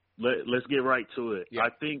 So let's get right to it. Yeah.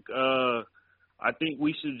 I think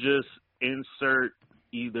we should just insert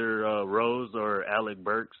either Rose or Alec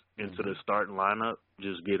Burks into the starting lineup.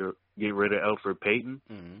 Just get rid of Elfrid Payton,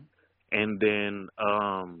 and then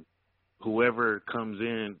whoever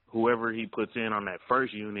he puts in on that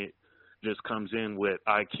first unit just comes in with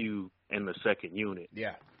IQ in the second unit.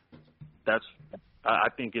 Yeah. I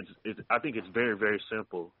think it's very, very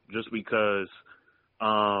simple, just because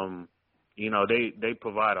they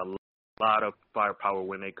provide a lot of firepower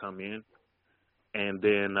when they come in. And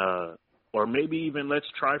then or maybe even let's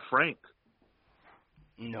try Frank.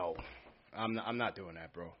 No. I'm not doing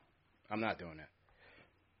that, bro. I'm not doing that.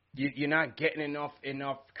 You're not getting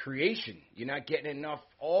enough creation. You're not getting enough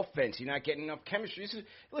offense. You're not getting enough chemistry.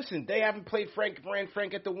 Listen, they haven't played Frank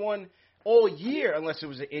at the one all year unless it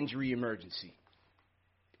was an injury emergency.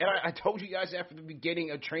 And I told you guys after the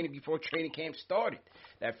beginning of training, before training camp started,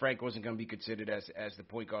 that Frank wasn't going to be considered as the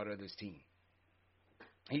point guard of this team.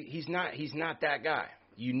 He's not that guy.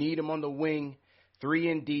 You need him on the wing,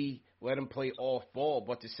 3 and D, let him play off ball.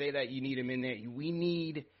 But to say that you need him in there, we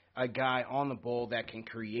need a guy on the ball that can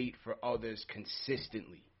create for others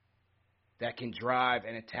consistently, that can drive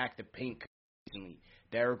and attack the paint consistently.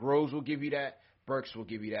 Derrick Rose will give you that. Burks will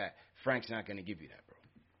give you that. Frank's not going to give you that,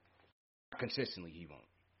 bro. Consistently, he won't.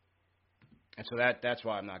 And so that's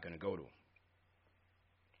why I'm not going to go to him.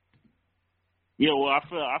 Yeah, well,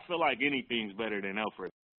 I feel like anything's better than Elfrid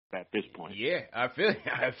at this point. Yeah, I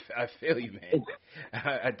feel you, man.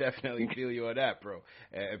 I definitely feel you on that, bro.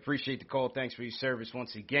 Appreciate the call. Thanks for your service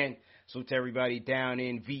once again. Salute to everybody down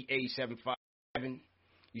in VA 757.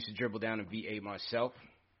 Used to dribble down in VA myself.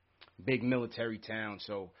 Big military town,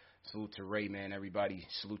 so salute to Ray, man. Everybody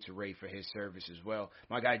salute to Ray for his service as well.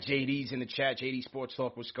 My guy JD's in the chat. JD Sports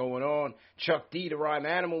Talk, what's going on? Chuck D, the rhyme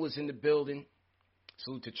animal, is in the building.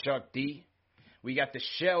 Salute to Chuck D. We got the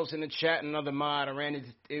Shells in the chat, another mod. I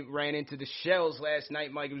ran into the Shells last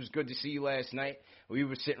night, Mike. It was good to see you last night. We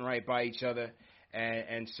were sitting right by each other.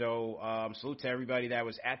 And so salute to everybody that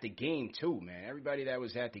was at the game, too, man. Everybody that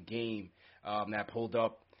was at the game that pulled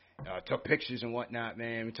up, took pictures and whatnot,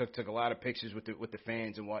 man. We took a lot of pictures with the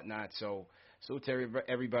fans and whatnot. So salute to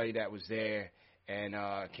everybody that was there and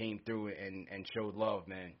came through and showed love,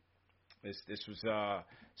 man. This was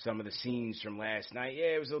some of the scenes from last night.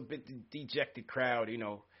 Yeah, it was a bit dejected crowd. You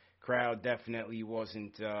know, crowd definitely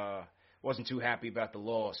wasn't too happy about the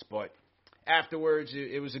loss. But afterwards,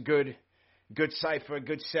 it was a good cipher,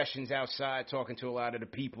 good sessions outside, talking to a lot of the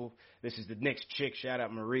people. This is the Knicks chick. Shout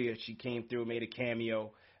out Maria. She came through, made a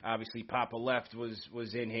cameo. Obviously, Papa Left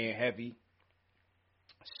was in here heavy.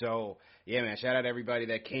 So, yeah, man, shout out everybody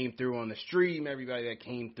that came through on the stream, everybody that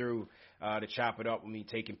came through to chop it up with me,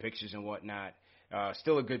 taking pictures and whatnot.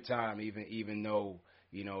 Still a good time, even though,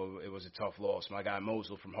 you know, it was a tough loss. My guy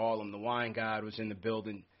Mosul from Harlem, the Wine God, was in the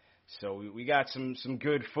building. So we got some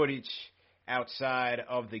good footage outside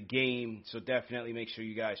of the game. So definitely make sure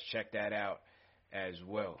you guys check that out as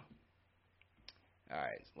well. All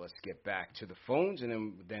right, let's get back to the phones,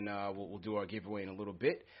 and then we'll do our giveaway in a little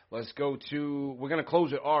bit. We're going to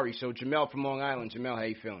close with Ari. So Jamel from Long Island. Jamel, how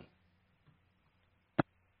you feeling?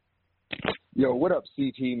 Yo, what up,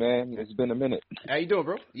 CT, man? It's been a minute. How you doing,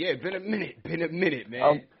 bro? Yeah, been a minute,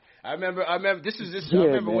 man. I remember. I remember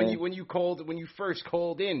when you first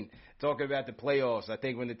called in talking about the playoffs. I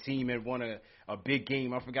think when the team had won a big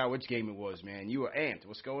game. I forgot which game it was, man. You were amped.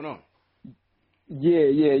 What's going on?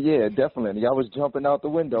 Yeah, definitely. I was jumping out the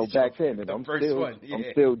window back then, and I'm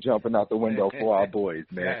still jumping out the window for our boys,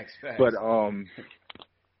 man. Facts. But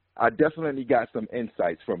I definitely got some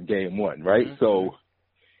insights from game one, right? Mm-hmm. So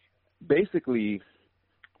basically,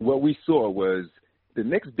 what we saw was the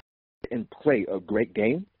Knicks didn't play a great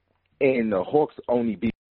game, and the Hawks only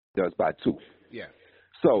beat us by 2. Yeah.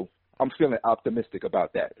 So I'm feeling optimistic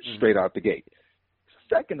about that straight out the gate.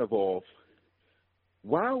 Second of all,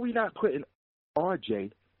 why are we not putting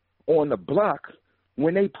RJ on the block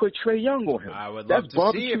when they put Trae Young on him? I would love to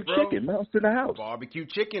barbecue see it, bro. Chicken, mouse in the house. Barbecue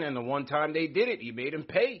chicken, and the one time they did it, he made him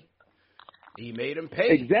pay.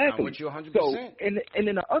 Exactly. I'm with you 100%. So, and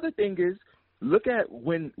then the other thing is, look at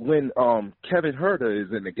when Kevin Huerter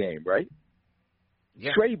is in the game, right?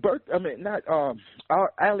 Yeah.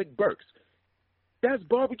 Alec Burks. That's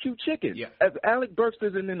barbecue chicken. Yeah. If Alec Burks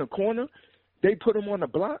isn't in the corner, they put him on the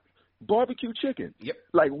block. Barbecue chicken. Yep.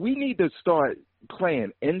 Like, we need to start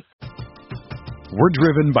playing in. We're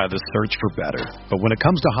driven by the search for better. But when it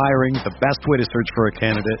comes to hiring, the best way to search for a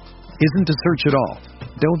candidate isn't to search at all.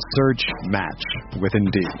 Don't search, match with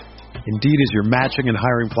Indeed. Indeed is your matching and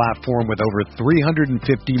hiring platform with over 350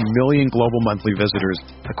 million global monthly visitors,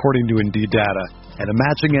 according to Indeed data, and a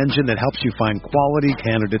matching engine that helps you find quality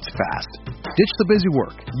candidates fast. Ditch the busy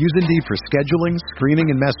work. Use Indeed for scheduling, screening,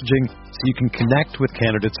 and messaging so you can connect with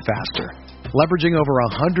candidates faster. Leveraging over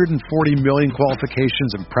 140 million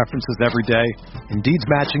qualifications and preferences every day, Indeed's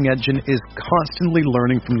matching engine is constantly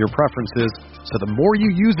learning from your preferences, so the more you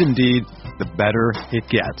use Indeed, the better it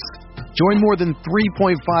gets. Join more than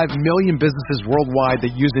 3.5 million businesses worldwide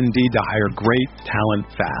that use Indeed to hire great talent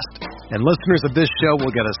fast. And listeners of this show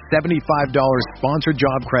will get a $75 sponsored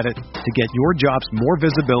job credit to get your jobs more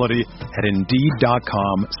visibility at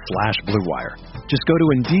Indeed.com/Blue Wire. Just go to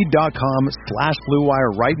Indeed.com/Blue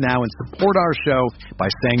Wire right now and support our show by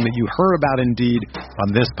saying that you heard about Indeed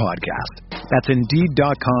on this podcast. That's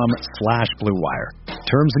Indeed.com/Blue Wire.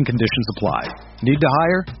 Terms and conditions apply. Need to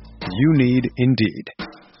hire? You need Indeed.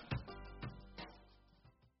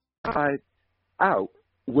 Out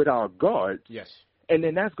with our guards. Yes. And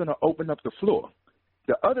then that's going to open up the floor.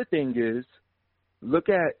 The other thing is, look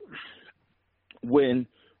at when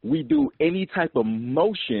we do any type of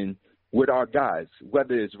motion with our guys,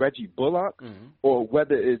 whether it's Reggie Bullock or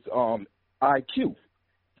whether it's IQ.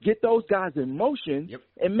 Get those guys in motion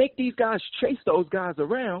and make these guys chase those guys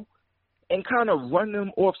around and kind of run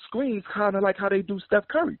them off screens, kind of like how they do Steph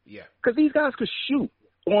Curry. Yeah. Because these guys could shoot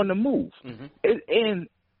on the move. And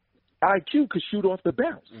IQ could shoot off the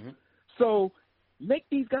bounce. So make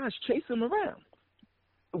these guys chase them around.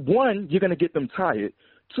 One, you're going to get them tired.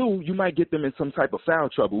 Two, you might get them in some type of foul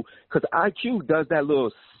trouble because IQ does that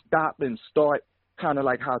little stop and start kind of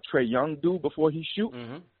like how Trae Young do before he shoot.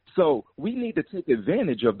 So we need to take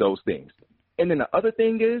advantage of those things. And then the other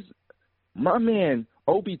thing is, my man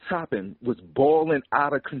Obi Toppin was balling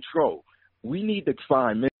out of control. We need to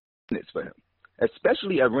find minutes for him,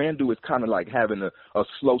 especially if Randall is kind of like having a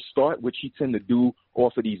slow start, which he tend to do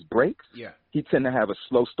off of these breaks. Yeah. He tend to have a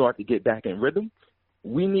slow start to get back in rhythm.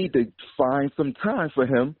 We need to find some time for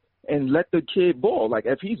him and let the kid ball. Like,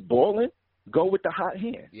 if he's balling, go with the hot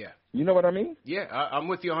hand. Yeah. You know what I mean? Yeah, I'm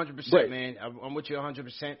with you 100%, man. I'm with you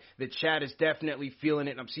 100%. The chat is definitely feeling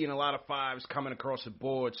it, and I'm seeing a lot of fives coming across the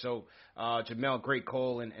board. So, Jamel, great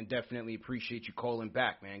call, and definitely appreciate you calling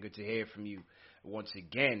back, man. Good to hear from you once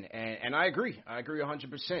again. And I agree. I agree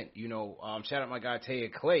 100%. You know, shout out my guy,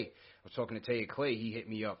 Taya Clay. I was talking to Taya Clay. He hit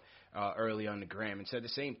me up early on the gram and said the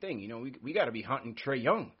same thing. You know, we got to be hunting Trae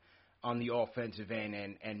Young on the offensive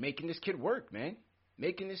end and making this kid work, man.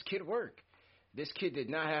 Making this kid work. This kid did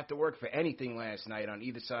not have to work for anything last night on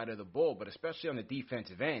either side of the ball, but especially on the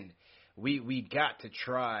defensive end, we got to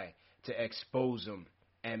try to expose him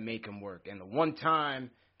and make him work. And the one time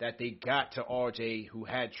that they got to RJ, who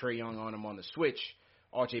had Trae Young on him on the switch,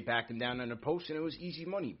 RJ backed him down on the post, and it was easy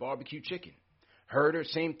money, barbecue chicken. Herder,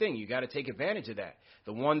 same thing. You got to take advantage of that.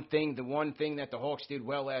 The one thing that the Hawks did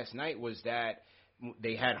well last night was that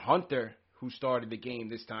they had Hunter, who started the game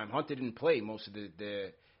this time. Hunter didn't play most of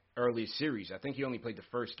the earliest series. I think he only played the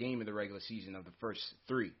first game of the regular season of the first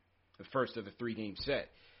of the 3-game set.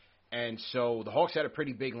 And so the Hawks had a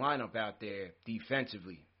pretty big lineup out there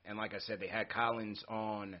defensively. And like I said, they had Collins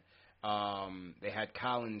on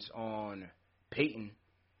Peyton.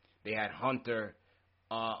 They had Hunter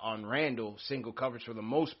on Randall, single coverage for the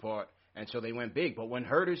most part. And so they went big. But when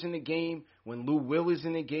Herder's in the game, when Lou Will is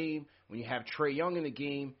in the game, when you have Trae Young in the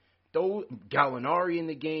game, Gallinari in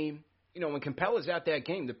the game, you know, when Capella's out that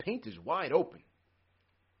game, the paint is wide open.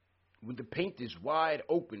 When the paint is wide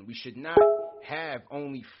open, we should not have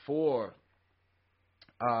only four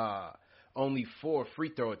free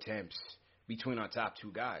throw attempts between our top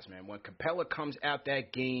two guys, man. When Capella comes out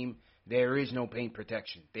that game, there is no paint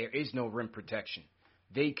protection. There is no rim protection.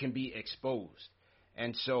 They can be exposed.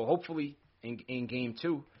 And so hopefully in game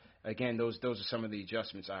 2, again, those are some of the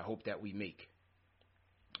adjustments I hope that we make.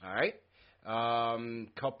 All right?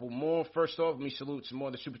 Couple more. First off, let me salute some more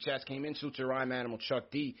of the super chats came in. Salute to Rhyme Animal, Chuck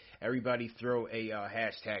D. Everybody throw a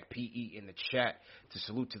hashtag PE in the chat to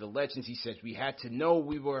salute to the legends. He says, we had to know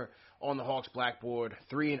we were on the Hawks blackboard,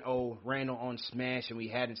 3-0, Randall on smash, and we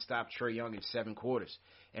hadn't stopped Trae Young in 7 quarters.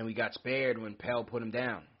 And we got spared when Pell put him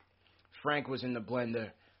down. Frank was in the blender,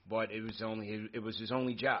 but it was his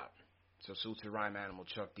only job. So salute to Rhyme Animal,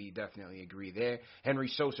 Chuck D. Definitely agree there. Henry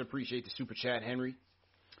Sosa, appreciate the super chat, Henry.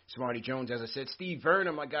 Smarty Jones, as I said. Steve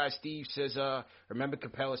Verner, my guy Steve, says, remember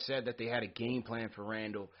Capella said that they had a game plan for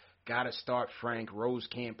Randall. Got to start Frank. Rose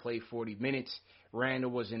can't play 40 minutes.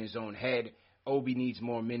 Randall was in his own head. Obi needs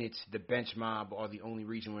more minutes. The bench mob are the only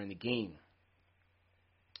reason we're in the game.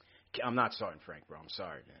 I'm not starting Frank, bro. I'm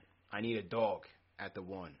sorry, man. I need a dog at the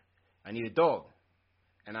 1. I need a dog.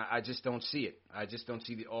 And I just don't see it. I just don't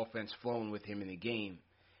see the offense flowing with him in the game.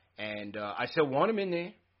 And I still want him in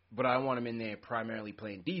there. But I want him in there primarily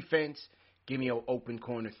playing defense. Give me an open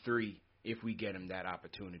corner 3 if we get him that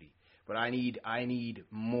opportunity. But I need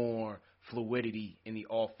more fluidity in the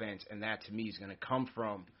offense, and that to me is going to come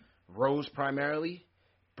from Rose primarily,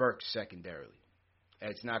 Burks secondarily.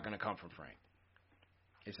 It's not going to come from Frank.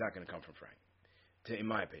 It's not going to come from Frank, in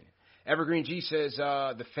my opinion. Evergreen G says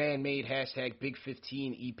the fan-made hashtag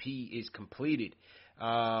Big15 EP is completed.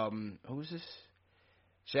 Who is this?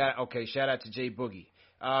 Shout out to Jay Boogie.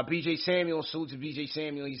 B.J. Samuel, salute to B.J.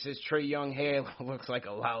 Samuel. He says Trae Young hair looks like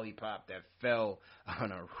a lollipop that fell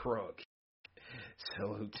on a rug.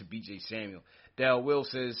 Salute to B.J. Samuel. Dale Will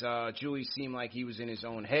says Julius seemed like he was in his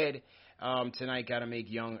own head. Tonight got to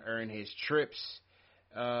make Young earn his trips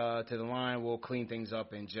to the line. We'll clean things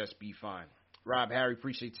up and just be fine. Rob Harry,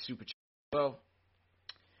 appreciate the super chat. Well,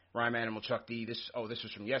 Rhyme Animal Chuck D. This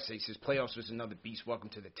was from yesterday. He says playoffs was another beast. Welcome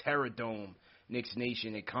to the Terror Dome. Knicks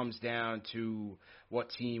Nation, it comes down to what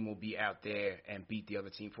team will be out there and beat the other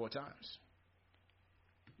team 4 times.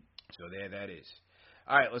 So there that is.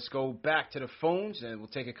 All right, let's go back to the phones, and we'll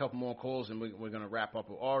take a couple more calls, and we're going to wrap up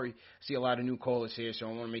with Ari. See a lot of new callers here, so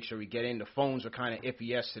I want to make sure we get in. The phones were kind of iffy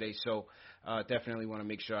yesterday, so definitely want to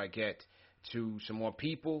make sure I get to some more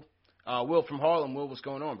people. Will from Harlem. Will, what's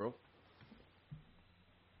going on, bro?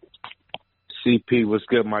 CP, what's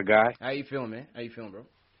good, my guy? How you feeling, man? How you feeling, bro?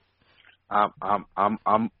 I'm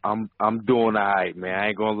doing all right, man. I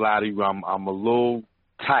ain't gonna lie to you. I'm a little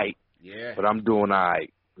tight, but I'm doing all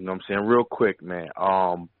right. You know what I'm saying? Real quick, man.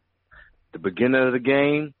 The beginning of the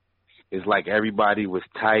game is like everybody was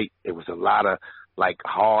tight. It was a lot of like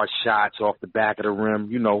hard shots off the back of the rim.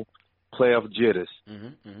 You know, playoff jitters.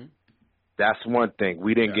 That's one thing.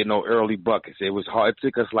 We didn't get no early buckets. It was hard. It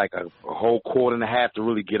took us like a whole quarter and a half to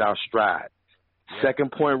really get our stride.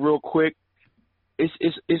 Second point, real quick.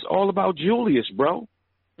 It's all about Julius, bro.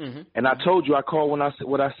 And I told you, I called when I said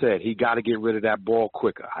what I said. He got to get rid of that ball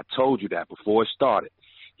quicker. I told you that before it started.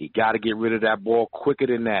 He got to get rid of that ball quicker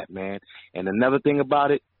than that, man. And another thing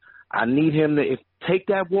about it, I need him to take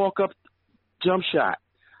that walk up jump shot.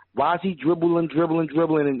 Why is he dribbling,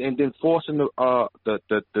 and then forcing the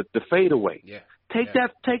fadeaway? Take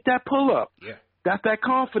that pull up. That's that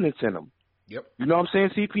confidence in him. You know what I'm saying,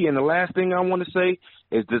 CP? And the last thing I want to say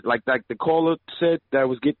is that, like the caller said that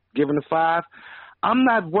was given a 5, I'm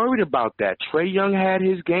not worried about that. Trae Young had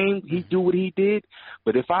his game. He do what he did.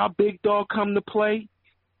 But if our big dog come to play,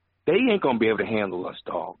 they ain't going to be able to handle us,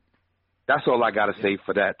 dog. That's all I got to say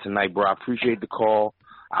for that tonight, bro. I appreciate the call.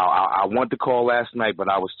 I want to call last night, but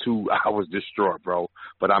I was distraught, bro.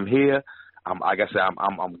 But I'm here. Like I said,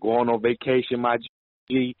 I'm going on vacation, my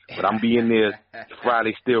G, but I'm being there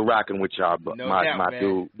Friday still rocking with y'all, but no my doubt,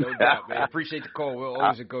 dude. No doubt, man. Appreciate the call. We're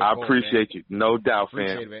always a good call, I appreciate man. you. No doubt,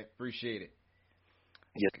 Appreciate fam. it, man. Appreciate it.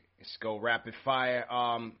 Yes. Let's go rapid fire.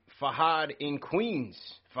 Fahad in Queens.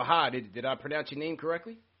 Fahad, did I pronounce your name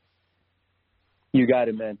correctly? You got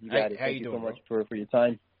it, man. You got it. How Thank you you doing, so much for your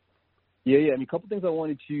time. Yeah. I mean, a couple things I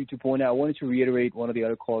wanted to point out. I wanted to reiterate one of the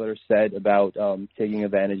other callers said about taking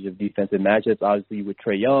advantage of defensive matchups, obviously with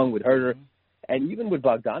Trae Young, with Herter, and even with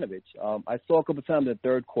Bogdanovich. I saw a couple times in the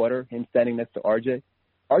third quarter him standing next to RJ.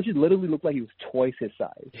 RJ literally looked like he was twice his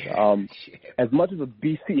size. As much as a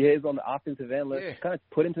beast he is on the offensive end, let's kind of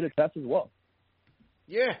put him to the test as well.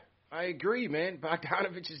 Yeah, I agree, man.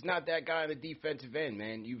 Bogdanovich is not that guy on the defensive end,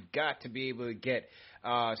 man. You've got to be able to get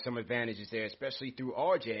some advantages there, especially through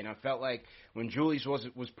RJ. And I felt like when Julius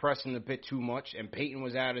was pressing a bit too much and Peyton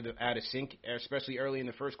was out of sync, especially early in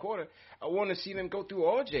the first quarter, I want to see them go through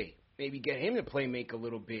RJ. Maybe get him to play make a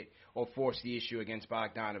little bit or force the issue against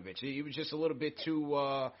Bogdanovich. It was just a little bit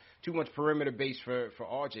too much perimeter base for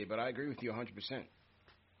RJ, but I agree with you 100%.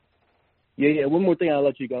 Yeah. One more thing, I'll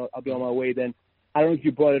let you go. I'll be on my way then. I don't know if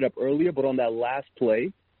you brought it up earlier, but on that last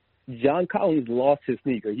play, John Collins lost his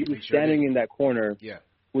sneaker. He was standing in that corner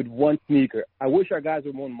with one sneaker. I wish our guys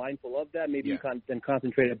were more mindful of that. Maybe you can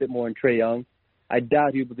concentrate a bit more on Trae Young. I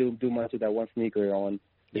doubt he would do much with that one sneaker on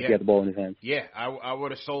if he had the ball in his hands. Yeah, I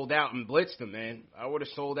would have sold out and blitzed him, man. I would have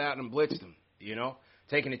sold out and blitzed him, you know,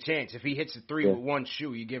 taking a chance. If he hits a 3 with one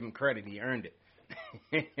shoe, you give him credit. He earned it.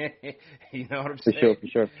 You know what I'm saying? For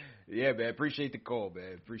sure. Yeah, man. Appreciate the call,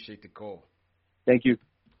 man. Appreciate the call. Thank you.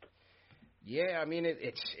 Yeah, I mean,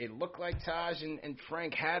 it looked like Taj and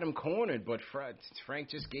Frank had him cornered, but Frank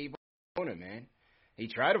just gave him the corner, man. He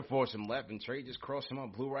tried to force him left, and Trae just crossed him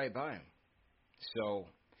up, blew right by him. So,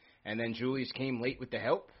 and then Julius came late with the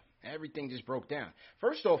help. Everything just broke down.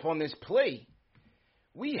 First off, on this play,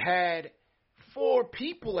 we had 4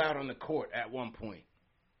 people out on the court at one point.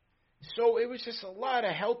 So it was just a lot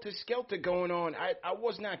of helter-skelter going on. I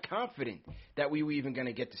was not confident that we were even going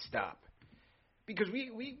to get the stop. Because we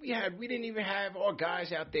didn't even have our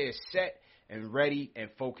guys out there set and ready and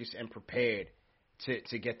focused and prepared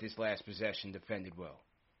to get this last possession defended well.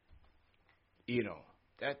 You know,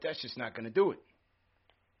 that's just not going to do it.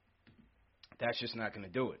 That's just not going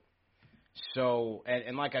to do it. So,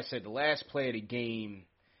 and like I said, the last play of the game,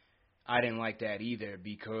 I didn't like that either,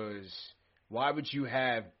 because why would you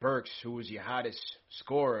have Burks, who was your hottest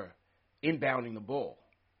scorer, inbounding the ball?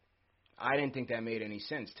 I didn't think that made any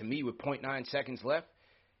sense. To me, with 0.9 seconds left,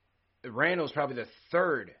 Randall's probably the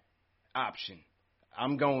third option.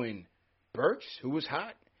 I'm going Burks, who was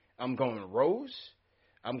hot. I'm going Rose.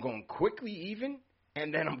 I'm going Quickly even.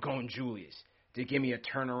 And then I'm going Julius to give me a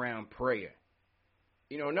turnaround prayer.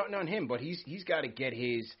 You know, nothing on him, but he's got to get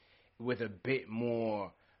his with a bit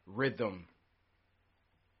more rhythm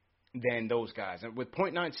than those guys. And with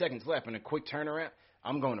 0.9 seconds left and a quick turnaround,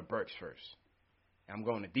 I'm going to Burks first. I'm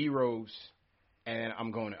going to D Rose, and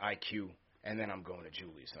I'm going to IQ, and then I'm going to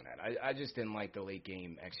Julius on that. I just didn't like the late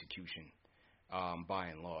game execution by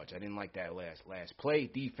and large. I didn't like that last play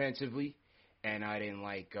defensively, and I didn't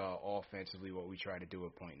like offensively what we tried to do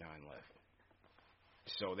with 0.9 left.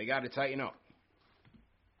 So they got to tighten up.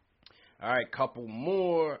 All right, couple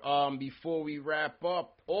more before we wrap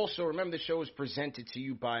up. Also, remember the show is presented to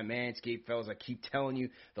you by Manscaped, fellas. I keep telling you,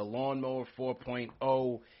 the Lawnmower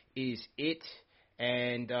 4.0 is it.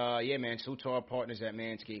 And, yeah, man, salute to our partners at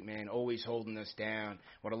Manscaped, man, always holding us down.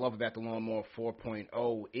 What I love about the Lawnmower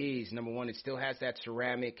 4.0 is, number one, it still has that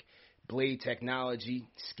ceramic blade technology,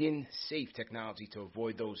 skin-safe technology to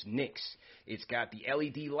avoid those nicks. It's got the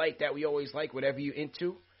LED light that we always like, whatever you're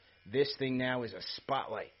into. This thing now is a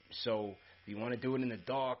spotlight. So if you want to do it in the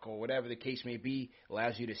dark or whatever the case may be,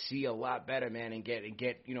 allows you to see a lot better, man, and get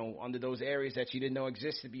you know, under those areas that you didn't know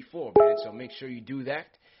existed before, man. So make sure you do that.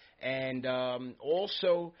 And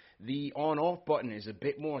also, the on-off button is a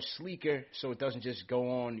bit more sleeker, so it doesn't just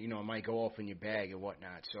go on, you know, it might go off in your bag and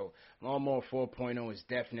whatnot. So Lawnmower 4.0 is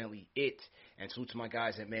definitely it. And salute to my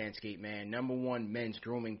guys at Manscaped, man. Number one men's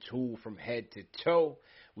grooming tool from head to toe.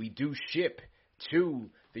 We do ship to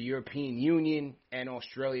the European Union and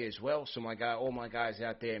Australia as well. So all my guys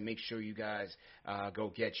out there, make sure you guys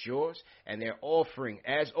go get yours. And they're offering,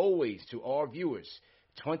 as always, to our viewers,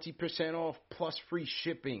 20% off plus free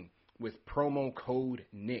shipping with promo code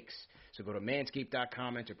NIX. So go to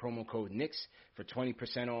manscaped.com, enter promo code NIX for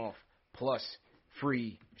 20% off plus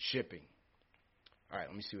free shipping. All right,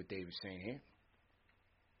 let me see what Dave is saying here.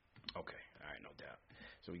 Okay, all right, no doubt.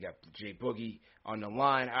 So we got Jay Boogie on the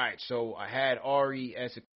line. All right, so I had Ari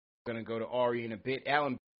as going to go to Ari in a bit.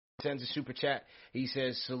 Alan sends a super chat. He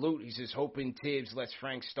says, salute. He says, hoping Tibbs lets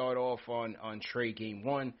Frank start off on Trey game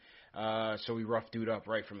one. So we roughed dude up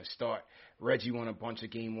right from the start. Reggie won a bunch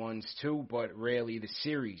of game ones too, but rarely the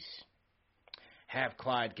series. Have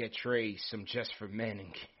Clyde get Trey some just for men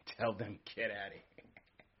and tell them get at it.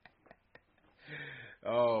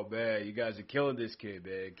 Oh, man, you guys are killing this kid,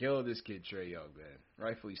 man. Killing this kid, Trey Young, man.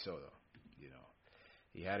 Rightfully so, though. You know,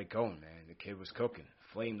 he had it going, man. The kid was cooking.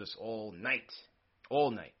 Flamed us all night. All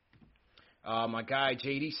night. My guy,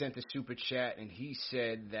 JD, sent a super chat, and he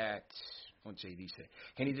said that, what JD said?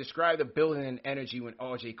 Can he describe the building and energy when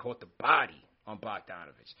RJ caught the body on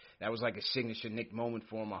Bogdanovich? That was like a signature Nick moment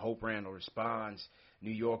for him. I hope Randall responds. New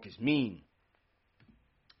York is mean.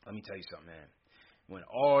 Let me tell you something, man. When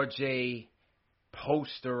RJ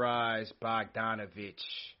posterized Bogdanovich,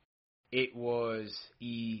 it was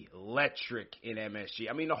electric in MSG.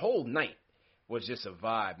 I mean, the whole night was just a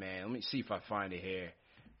vibe, man. Let me see if I find it here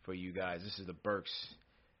for you guys. This is the Burks.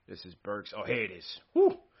 This is Burks. Oh, here it is.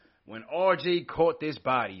 Whew. When RJ caught this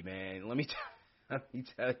body, man, let me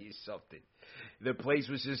tell you something. The place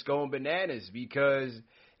was just going bananas because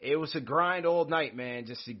it was a grind all night, man,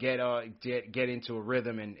 just to get into a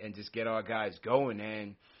rhythm and just get our guys going.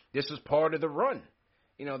 And this was part of the run.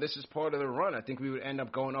 You know, this is part of the run. I think we would end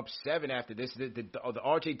up going up 7 after this. The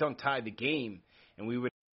RJ dunk tied the game, and we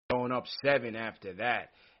would going up 7 after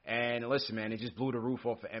that. And listen, man, it just blew the roof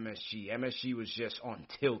off of MSG. MSG was just on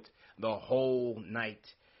tilt the whole night.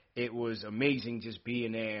 It was amazing just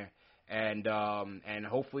being there. And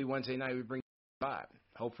hopefully Wednesday night we bring the vibe.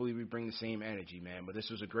 Hopefully we bring the same energy, man. But this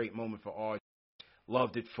was a great moment for RJ.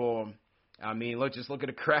 Loved it for him. I mean, just look at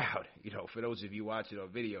the crowd. You know, for those of you watching on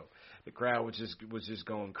video, the crowd was just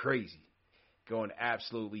going crazy, going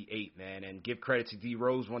absolutely ape, man. And give credit to D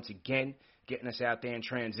Rose once again, getting us out there in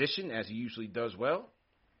transition as he usually does well.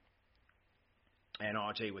 And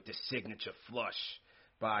RJ with the signature flush.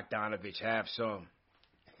 Bogdanovich, have some.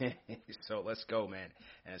 So let's go, man.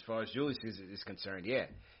 And as far as Julius is concerned, yeah,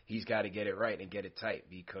 he's got to get it right and get it tight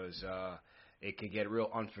because it can get real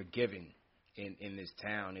unforgiving in this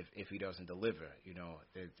town if he doesn't deliver. You know,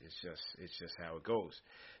 it's just how it goes.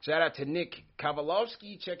 Shout out to Nick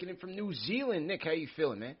Kowalowski checking in from New Zealand. Nick, how you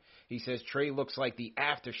feeling, man? He says Trey looks like the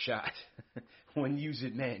aftershot when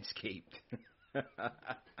using Manscaped.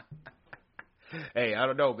 Hey, I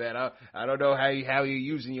don't know, man. I don't know how you're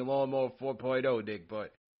using your Lawnmower 4.0, Nick,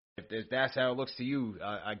 but If that's how it looks to you,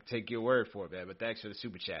 I take your word for it, man. But thanks for the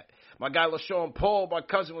super chat. My guy LaShawn Paul, my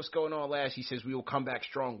cousin, what's going on, Lash? He says we will come back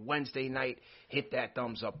strong Wednesday night. Hit that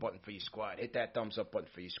thumbs up button for your squad. Hit that thumbs up button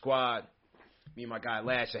for your squad. Me and my guy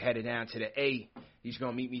Lash are headed down to the A. He's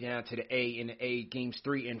going to meet me down to the A in the A games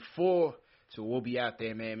 3 and 4. So we'll be out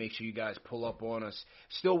there, man. Make sure you guys pull up on us.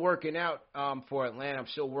 Still working out for Atlanta. I'm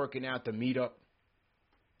still working out the meetup.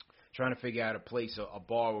 Trying to figure out a place, a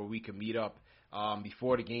bar where we can meet up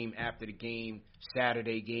before the game, after the game,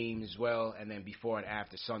 Saturday game as well, and then before and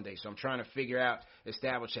after Sunday. So I'm trying to figure out,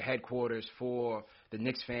 establish a headquarters for the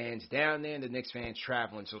Knicks fans down there and the Knicks fans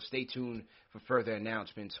traveling. So stay tuned for further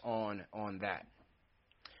announcements on that.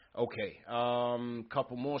 Okay,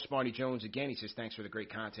 couple more. Smarty Jones again. He says, thanks for the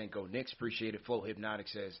great content. Go Knicks. Appreciate it. Flow Hypnotic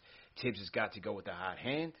says, Tibbs has got to go with the hot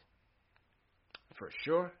hand. For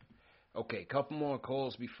sure. Okay, couple more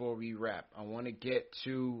calls before we wrap. I want to get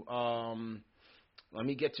to, let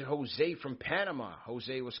me get to Jose from Panama.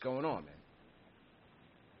 Jose, what's going on,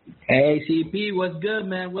 man? Hey, CP, what's good,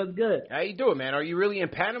 man? What's good? How you doing, man? Are you really in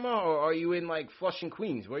Panama or are you in, like, Flushing,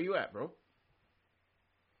 Queens? Where you at, bro?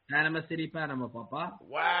 Panama City, Panama, Papa.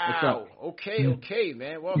 Wow. Okay,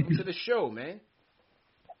 man. Welcome to the show, man.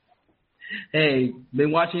 Hey,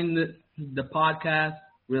 been watching the podcast.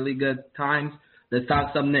 Really good times. Let's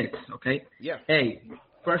talk some Knicks, okay? Yeah. Hey,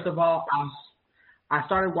 first of all, I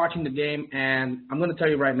started watching the game, and I'm going to tell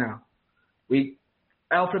you right now,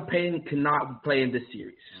 Elfrid Payton cannot play in this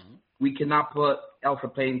series. Mm-hmm. We cannot put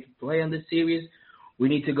Elfrid Payton to play in this series. We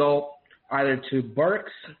need to go either to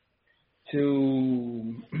Burks,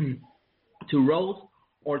 to Rose,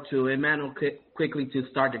 or to Emmanuel quickly to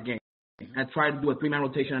start the game, and try to do a 3-man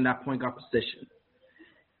rotation in that point guard position.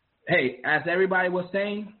 Hey, as everybody was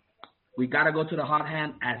saying, we got to go to the hot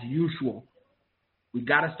hand as usual. We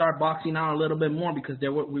got to start boxing out a little bit more because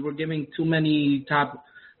we were giving too many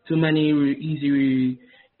easy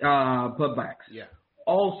putbacks. Yeah.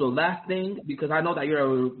 Also, last thing, because I know that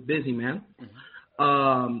you're a busy man,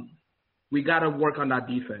 mm-hmm. We got to work on that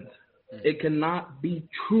defense. Mm-hmm. It cannot be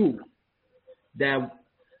true that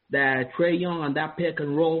Trae Young on that pick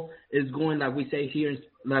and roll is going like we say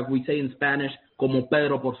in Spanish, como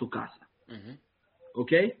Pedro por su casa. Mm-hmm.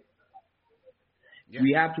 Okay. Yeah.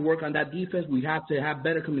 We have to work on that defense. We have to have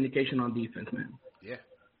better communication on defense, man. Yeah.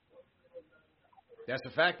 That's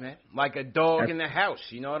a fact, man. Like a dog in the house.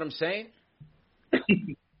 You know what I'm saying?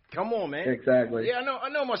 Come on, man. Exactly. Yeah, I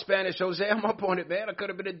know my Spanish, Jose. I'm up on it, man. I could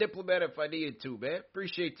have been a diplomat if I needed to, man.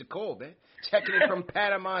 Appreciate the call, man. Checking it from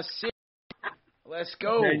Panama City. Let's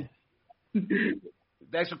go.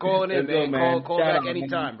 Thanks for calling in, man. Call back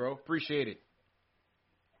anytime, bro. Appreciate it.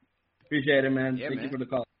 Appreciate it, man. Yeah, Thank you for the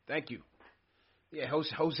call. Thank you. Yeah,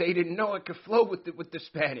 Jose didn't know it could flow with the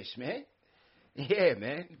Spanish, man. Yeah,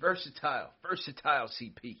 man. Versatile,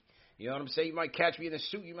 CP. You know what I'm saying? You might catch me in a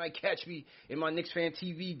suit. You might catch me in my Knicks Fan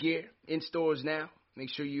TV gear in stores now. Make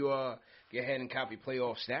sure you go ahead and copy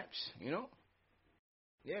playoff snaps, you know?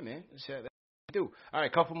 Yeah, man. That's what I do. All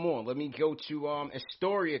right, a couple more. Let me go to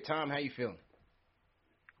Astoria. Tom, how you feeling?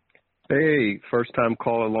 Hey, first-time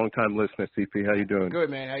caller, long-time listener, CP. How you doing? Good,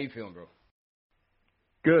 man. How you feeling, bro?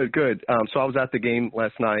 Good. So I was at the game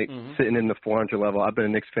last night, sitting in the 400 level. I've been a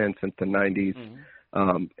Knicks fan since the 90s.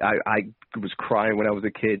 Mm-hmm. I was crying when I was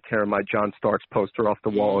a kid, tearing my John Starks poster off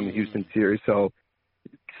the wall in the Houston series. So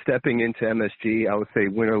stepping into MSG, I would say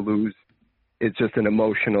win or lose, it's just it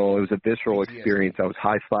was a visceral experience. I was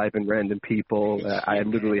high-fiving random people. I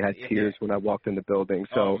literally had tears when I walked in the building.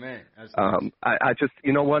 So I just,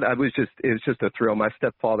 you know what, it was just a thrill. My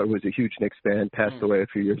stepfather was a huge Knicks fan, passed away a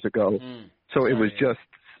few years ago. So it was just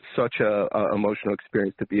such a emotional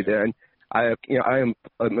experience to be there. And I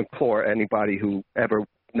implore anybody who ever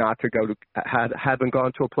not to go to haven't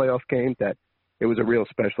gone to a playoff game that it was a real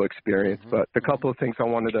special experience. But the couple of things I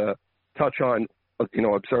wanted to touch on,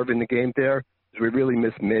 observing the game there, is we really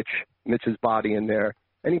miss Mitch's body in there.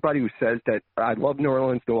 Anybody who says that I love New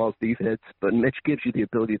Orleans, Noel's defense, but Mitch gives you the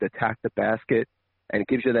ability to attack the basket and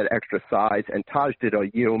gives you that extra size. And Taj did a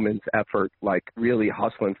yeoman's effort, like really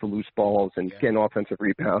hustling for loose balls and getting offensive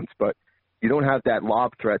rebounds. But you don't have that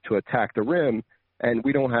lob threat to attack the rim, and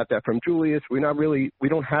we don't have that from Julius. We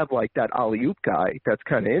don't have like that alley-oop guy that's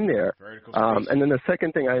kind of in there. And then the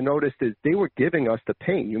second thing I noticed is they were giving us the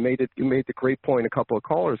paint. You made the great point a couple of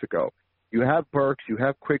callers ago. You have Burks, you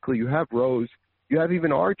have Quickly, you have Rose, you have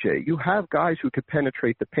even RJ. You have guys who could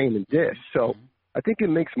penetrate the paint and dish. So I think it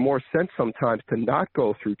makes more sense sometimes to not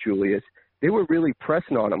go through Julius. They were really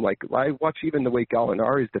pressing on him. Like, I watch even the way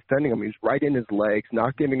Gallinari is defending him. He was right in his legs,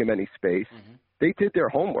 not giving him any space. They did their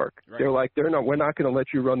homework. Right. They're like, we're not going to let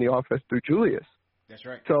you run the offense through Julius. That's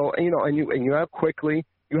right. So, and you have Quickly,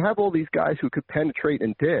 you have all these guys who could penetrate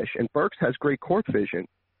and dish, and Burks has great court vision.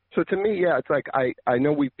 So to me, yeah, it's like I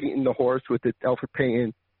know we've beaten the horse with the Elfrid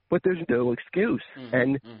Payton, but there's no excuse.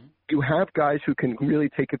 And you have guys who can really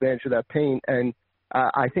take advantage of that paint, and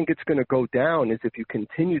I think it's going to go down is if you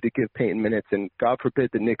continue to give Payton minutes, and God forbid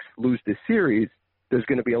the Knicks lose this series, there's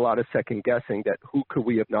going to be a lot of second guessing that who could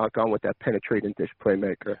we have not gone with that penetrating dish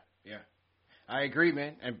playmaker. Yeah. I agree,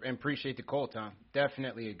 man, and appreciate the call, Tom.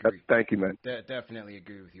 Definitely agree. Thank you, man. Definitely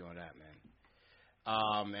agree with you on that,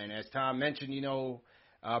 man. And as Tom mentioned,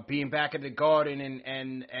 being back at the Garden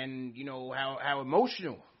and how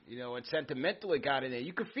emotional, and sentimental it got in there.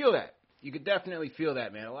 You could feel that. You could definitely feel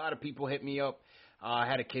that, man. A lot of people hit me up. I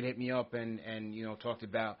had a kid hit me up and talked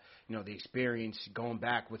about, the experience going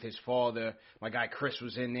back with his father. My guy Chris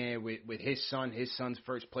was in there with his son's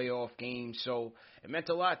first playoff game. So it meant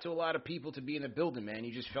a lot to a lot of people to be in the building, man.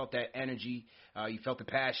 You just felt that energy. You felt the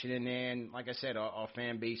passion in there. And like I said, our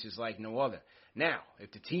fan base is like no other. Now,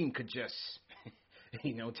 if the team could just,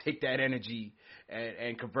 take that energy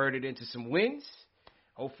and convert it into some wins,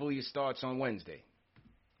 hopefully it starts on Wednesday.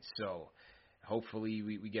 So hopefully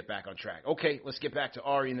we get back on track. Okay, let's get back to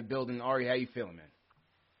Ari in the building. Ari, how you feeling, man?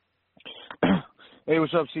 Hey,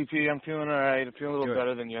 what's up, CP? I'm feeling all right. I'm feeling a little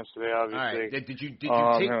better than yesterday, obviously. All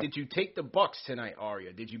right. Did you take the Bucks tonight, Ari?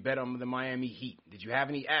 Or did you bet on the Miami Heat? Did you have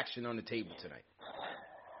any action on the table tonight?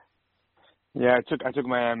 Yeah, I took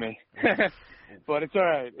Miami, but it's all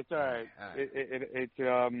right. It's all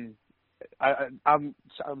right. I'm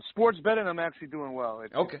sports betting. I'm actually doing well.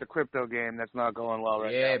 It's the crypto game that's not going well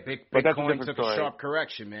right now. Yeah, Bitcoin took a sharp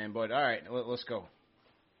correction, man. But all right, let's go.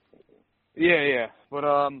 Yeah. But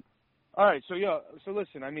all right. So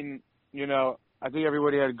listen. I mean, I think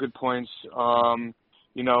everybody had good points. I'm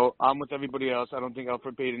with everybody else. I don't think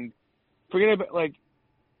Elfrid Payton. Forget about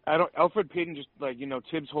Elfrid Payton just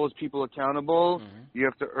Tibbs holds people accountable. Mm-hmm. You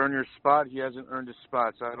have to earn your spot. He hasn't earned his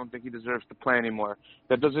spot, so I don't think he deserves to play anymore.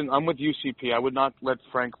 I'm with UCP. I would not let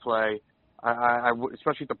Frank play. I would,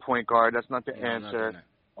 especially at the point guard. That's not the answer.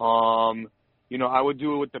 I would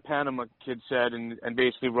do it what the Panama kid said and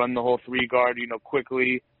basically run the whole three guard.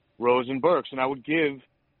 Quickly, Rose and Burks, and I would give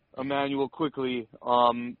Emmanuel Quickly,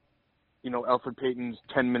 Elfrid Payton's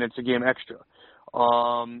 10 minutes a game extra.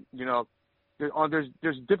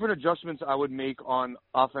 There's different adjustments I would make on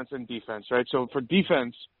offense and defense, right? So for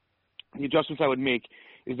defense, the adjustments I would make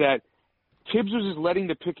is that Tibbs was just letting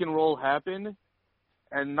the pick and roll happen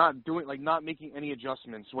and not making any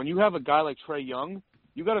adjustments. When you have a guy like Trae Young,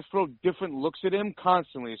 you got to throw different looks at him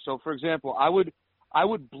constantly. So for example, I would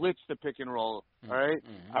blitz the pick and roll, all right?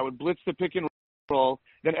 Mm-hmm. I would blitz the pick and roll.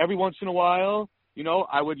 Then every once in a while,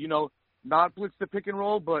 I would, not blitz the pick and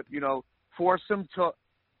roll, but, force him to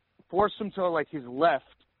his left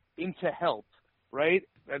into help, right?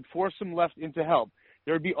 And force him left into help.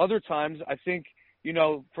 There would be other times, I think,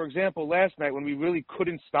 for example, last night when we really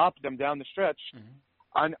couldn't stop them down the stretch,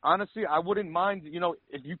 and honestly, I wouldn't mind,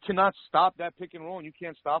 if you cannot stop that pick and roll and you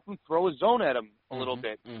can't stop them, throw a zone at them a little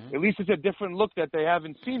bit. Mm-hmm. At least it's a different look that they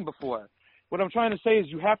haven't seen before. What I'm trying to say is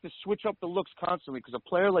you have to switch up the looks constantly because a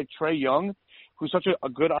player like Trae Young, who's such a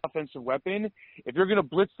good offensive weapon, if you're going to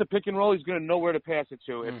blitz the pick and roll, he's going to know where to pass it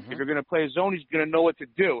to. If you're going to play a zone, he's going to know what to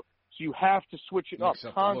do. So you have to switch it up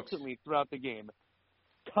constantly throughout the game.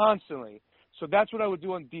 Constantly. So that's what I would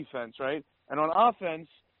do on defense, right? And on offense,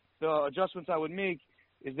 the adjustments I would make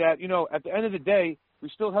is that, at the end of the day, we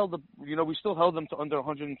still held them to under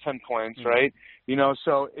 110 points, right?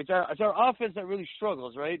 So it's our offense that really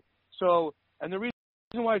struggles, right? So, and the reason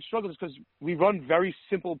why it struggles is because we run very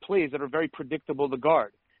simple plays that are very predictable to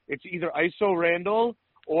guard. It's either ISO Randall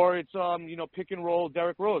or it's, pick and roll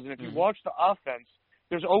Derrick Rose. And if you watch the offense,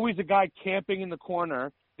 there's always a guy camping in the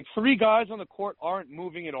corner. Like 3 guys on the court aren't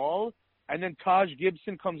moving at all. And then Taj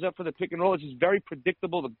Gibson comes up for the pick and roll. It's just very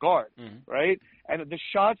predictable to guard, right? And the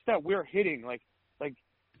shots that we're hitting, like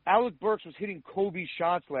Alec Burks was hitting Kobe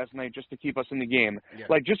shots last night just to keep us in the game. Yeah.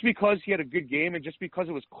 Like, just because he had a good game and just because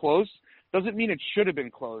it was close doesn't mean it should have been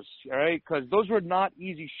close, all right? Because those were not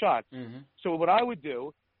easy shots. So what I would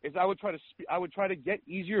do is I would try to get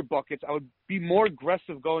easier buckets. I would be more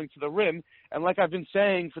aggressive going to the rim. And like I've been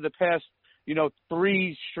saying for the past,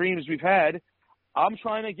 3 streams we've had, I'm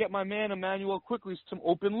trying to get my man Emmanuel Quickly some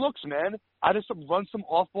open looks, man. I just run some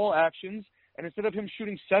off-ball actions. And instead of him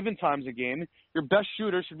shooting 7 times a game, your best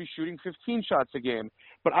shooter should be shooting 15 shots a game.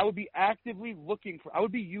 But I would be actively I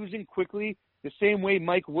would be using Quickly the same way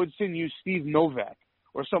Mike Woodson used Steve Novak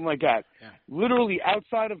or something like that. Yeah. Literally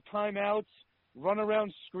outside of timeouts, run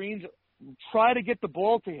around screens, try to get the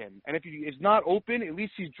ball to him. And if he is not open, at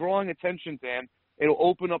least he's drawing attention to him. It'll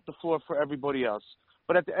open up the floor for everybody else.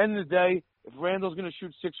 But at the end of the day, If Randall's going to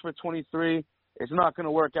shoot 6 for 23, it's not going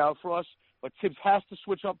to work out for us. But Tibbs has to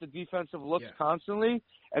switch up the defensive looks constantly,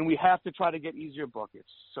 and we have to try to get easier buckets.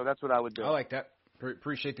 So that's what I would do. I like that.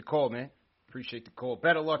 Appreciate the call, man. Appreciate the call.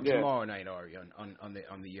 Better luck tomorrow night, Ari, on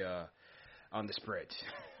the spreads.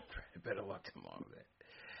 Better luck tomorrow, man.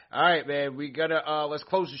 All right, man. We gotta let's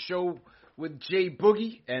close the show with Jay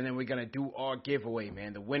Boogie, and then we're gonna do our giveaway,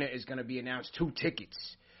 man. The winner is gonna be announced. 2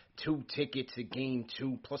 tickets to Game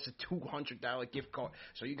 2 plus a $200 gift card.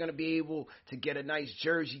 So you're gonna be able to get a nice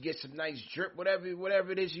jersey, get some nice drip,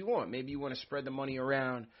 whatever it is you want. Maybe you want to spread the money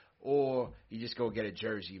around, or you just go get a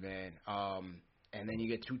jersey, man. And then you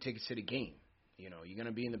get 2 tickets to the game. You know, you're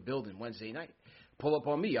gonna be in the building Wednesday night. Pull up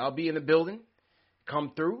on me. I'll be in the building.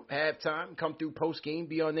 Come through halftime. Come through post game.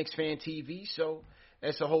 Be on Knicks Fan TV. So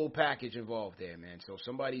that's a whole package involved there, man. So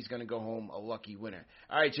somebody's going to go home a lucky winner.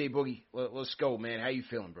 All right, Jay Boogie, let's go, man. How you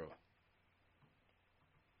feeling, bro?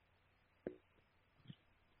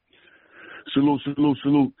 Salute.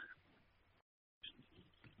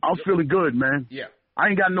 I'm feeling good, man. Yeah. I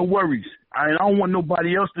ain't got no worries. I don't want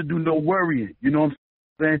nobody else to do no worrying. You know what I'm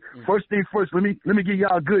saying? First thing first, let me give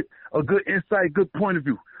y'all a good insight, good point of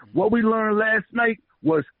view. What we learned last night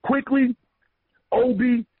was Quickly,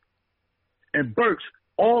 Obi, and Burks,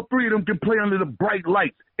 all 3 of them can play under the bright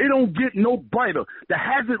lights. It don't get no brighter. The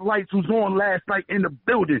hazard lights was on last night in the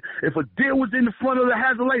building. If a deer was in the front of the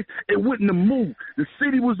hazard lights, it wouldn't have moved. The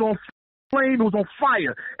city was on flame, it was on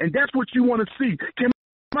fire, and that's what you want to see. Can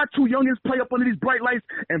my 2 youngins play up under these bright lights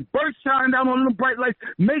and Burks shine down on them bright lights?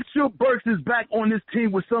 Make sure Burks is back on this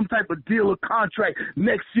team with some type of deal or contract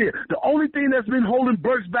next year. The only thing that's been holding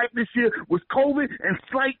Burks back this year was COVID and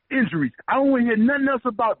slight injuries. I don't want to hear nothing else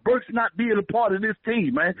about Burks not being a part of this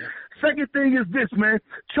team, man. Second thing is this, man.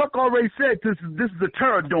 Chuck already said this is the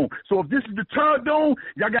Terror Dome. So if this is the Terror Dome,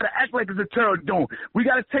 y'all got to act like it's a Terror Dome. We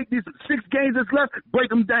got to take these 6 games that's left, break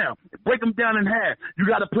them down in half. You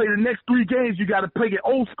got to play the next 3 games. You got to play it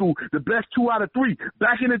old school, the best 2 out of 3.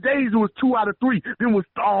 Back in the days, it was 2 out of 3. Then it was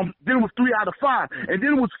 3 out of 5, and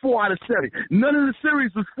then it was 4 out of 7. None of the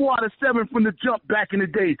series was 4 out of 7 from the jump back in the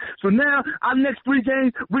days. So now our next 3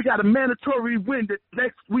 games, we got a mandatory win.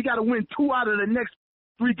 We got to win 2 out of the next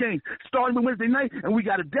 3 games starting with Wednesday night, and we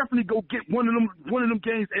got to definitely go get one of them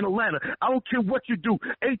games in Atlanta. I don't care what you do,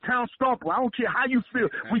 A-Town Stomper. I don't care how you feel.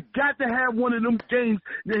 We got to have one of them games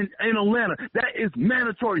in Atlanta. That is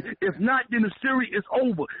mandatory. If not, then the series is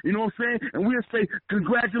over. You know what I'm saying? And we'll say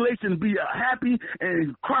congratulations, be happy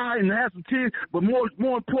and cry and have some tears, but more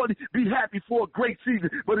importantly, be happy for a great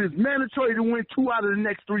season. But it's mandatory to win 2 out of the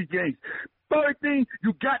next 3 games. Third thing,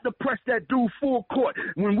 you got to press that dude full court.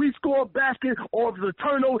 When we score a basket or if it's a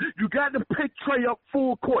turnover, you got to pick Trey up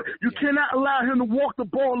full court. You cannot allow him to walk the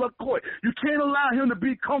ball up court. You can't allow him to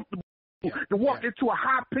be comfortable. To walk into a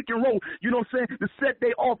high pick and roll, you know what I'm saying, to set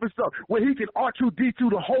their offense up where he can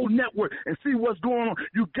R2-D2 the whole network and see what's going on.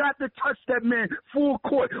 You got to touch that man full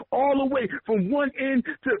court all the way from one end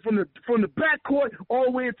to from the back court all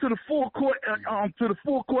the way into the full court to the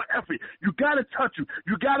full court effort. You got to touch him.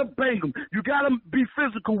 You got to bang him. You got to be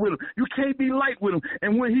physical with him. You can't be light with him.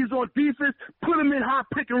 And when he's on defense, put him in high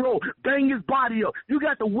pick and roll. Bang his body up. You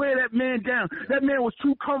got to wear that man down. That man was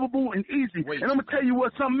too comfortable and easy. And I'm gonna tell you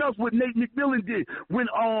what, something else with Nate McMillan did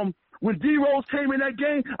when D Rose came in that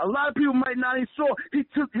game. A lot of people might not even saw he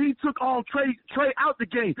took Trey out the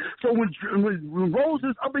game. So when Rose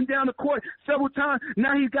is up and down the court several times,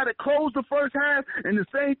 now he's got to close the first half, and the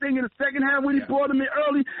same thing in the second half when he brought him in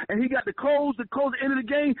early, and he got to close the end of the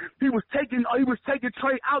game. He was taking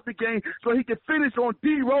Trey out the game so he could finish on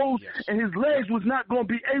D Rose, and his legs was not going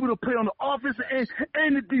to be able to play on the offensive end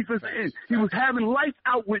and the defensive end. He was having lights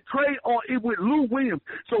out with Trey or with Lou Williams.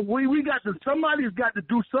 So somebody's got to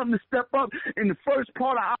do something to step up in the first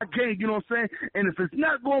part of our game, you know what I'm saying? And if it's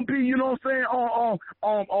not going to be, you know what I'm saying,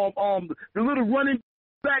 the little running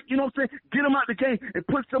back, you know what I'm saying, get him out the game and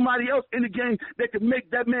put somebody else in the game that could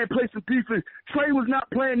make that man play some defense. Trey was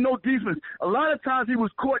not playing no defense. A lot of times he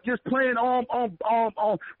was caught just playing on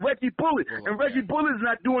Reggie Bullitt, and Reggie Bullitt is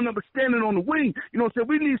not doing nothing but standing on the wing. You know what I'm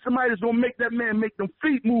saying? We need somebody that's going to make that man make them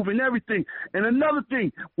feet move and everything. And another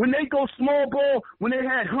thing, when they go small ball, when they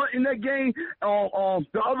had Hunt in that game,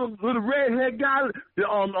 the other little redhead guy,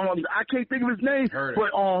 I can't think of his name,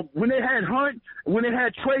 but when they had Hunt, when they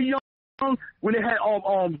had Trey Young, when they had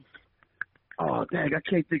Oh, dang, I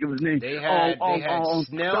can't think of his name. They had Snell.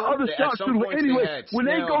 The other sharpshooter. Anyway, when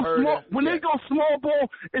they go small ball,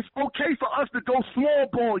 it's okay for us to go small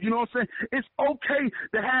ball. You know what I'm saying? It's okay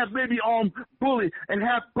to have maybe Bully and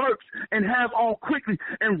have Burks and have Quickly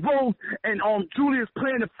and Rose and Julius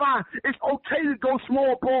playing the 5. It's okay to go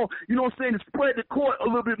small ball. You know what I'm saying? To spread the court a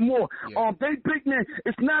little bit more. Yeah. They big man.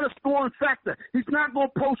 It's not a scoring factor. He's not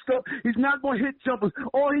gonna post up. He's not gonna hit jumpers.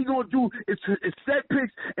 All he's gonna do is set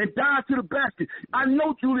picks and dive to the basket. I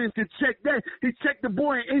know Julius can check that. He checked the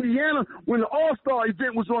boy in Indiana when the All-Star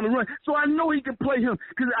event was on the run. So I know he can play him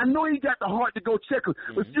because I know he got the heart to go check him.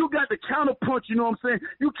 But you got the counter punch, you know what I'm saying?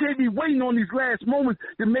 You can't be waiting on these last moments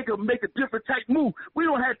to make a different type move. We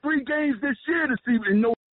don't have 3 games this year to see and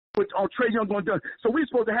know what Trae Young gonna do. So we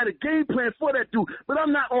supposed to have a game plan for that dude. But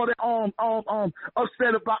I'm not all that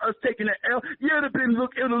upset about us taking that L. Yeah,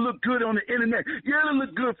 it'll look good on the internet. Yeah, it'll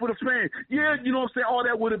look good for the fans. Yeah, you know what I'm saying? All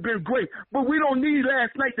that would have been great. But we don't need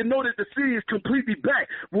last night to know that the city is completely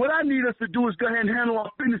back. What I need us to do is go ahead and handle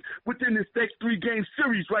our business within this next 3-game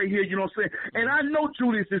series right here, you know what I'm saying? And I know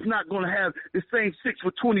Julius is not gonna have the same 6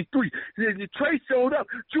 for 23. Trae showed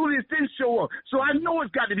up. Julius didn't show up. So I know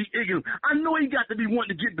it's got to be ignorant. I know he got to be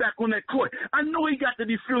wanting to get back on that court. I know he got to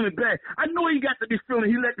be feeling bad. I know he got to be feeling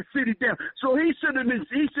he let the city down. So he shouldn't have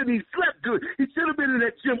slept good. He should have been in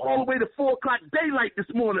that gym all the way to 4 o'clock daylight this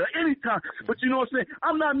morning or any time. But you know what I'm saying?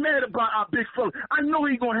 I'm not mad about our big fella. I know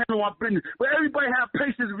he's going to handle our business. But everybody have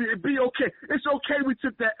patience and be okay. It's okay we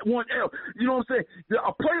took that 1 L. You know what I'm saying? The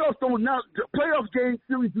playoff game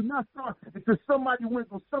series do not start until somebody wins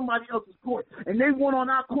on somebody else's court. And they won on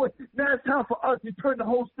our court. Now it's time for us to turn the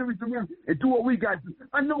whole series around and do what we got to do.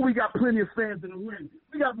 I know we got plenty of fans in the ring.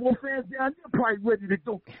 We got more fans down there probably ready to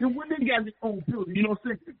go. And when they got their own building, you know what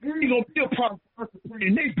I'm saying? It ain't going to be a problem for us to play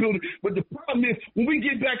in their building. But the problem is, when we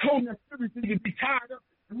get back home, that series is going to be tied up.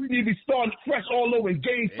 And we need to be starting fresh all over in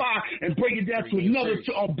Game 5 and break it down to another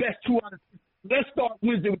best 2 out of 3. Let's start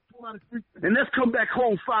Wednesday with 2 out of 3. And let's come back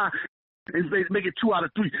home 5. And make it 2 out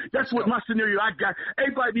of 3. That's what my scenario I got.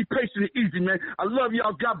 Everybody be patient and easy, man. I love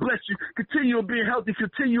y'all. God bless you. Continue on being healthy.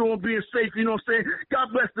 Continue on being safe. You know what I'm saying?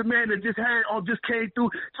 God bless the man that just came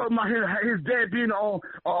through talking about his dad being all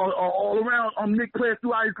around Nick player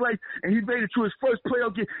throughout his life, and he made it to his first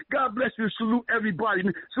playoff game. God bless you. Salute everybody,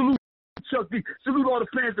 man. Salute Chuck D. Salute all the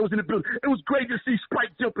fans that was in the building. It was great to see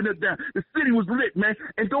Spike jumping it down. The city was lit, man.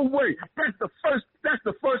 And don't worry, that's the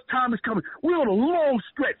first time it's coming. We're on a long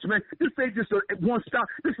stretch, man. This ain't just a one stop.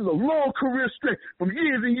 This is a long career stretch from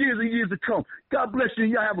years and years and years to come. God bless you,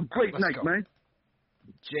 and y'all have a great night, man.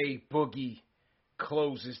 Jay Boogie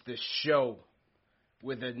closes the show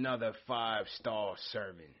with another 5-star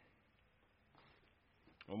sermon.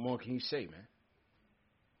 What more can you say, man?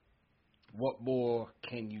 What more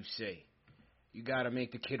can you say? You got to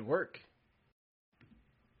make the kid work.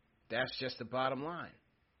 That's just the bottom line.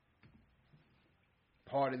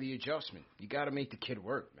 Part of the adjustment. You got to make the kid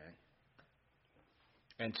work, man.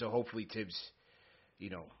 And so hopefully Tibbs,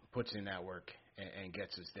 puts in that work and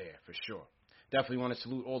gets us there for sure. Definitely want to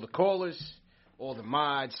salute all the callers, all the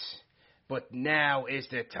mods. But now is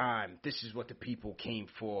the time. This is what the people came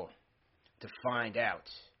for, to find out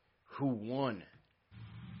who won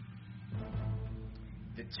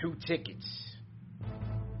the 2 tickets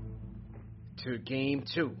to Game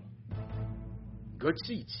 2. Good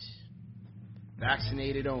seats.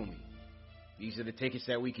 Vaccinated only. These are the tickets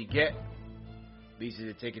that we could get. These are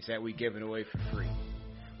the tickets that we're giving away for free.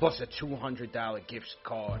 Plus a $200 gift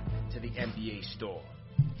card to the NBA store.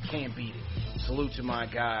 Can't beat it. Salute to my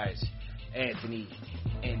guys, Anthony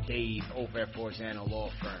and Dave over at Forzano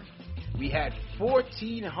Law Firm. We had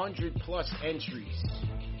 1,400 plus entries.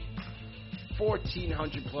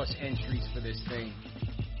 1,400 plus entries for this thing.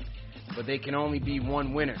 But they can only be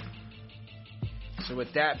one winner. So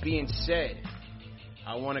with that being said,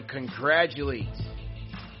 I want to congratulate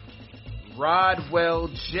Rodwell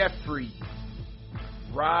Jeffrey.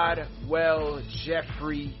 Rodwell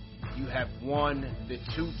Jeffrey, you have won the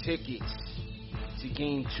 2 tickets to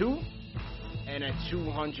Game 2 and a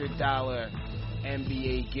 $200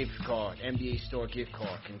 NBA gift card, NBA store gift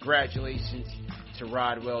card. Congratulations to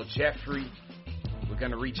Rodwell Jeffrey. We're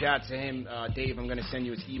going to reach out to him. Dave, I'm going to send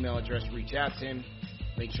you his email address. Reach out to him.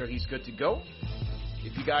 Make sure he's good to go.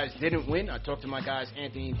 If you guys didn't win, I talked to my guys,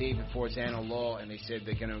 Anthony and David Forzano Law, and they said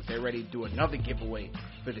they're ready to do another giveaway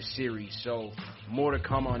for the series. So more to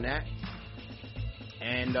come on that.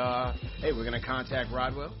 And, hey, we're going to contact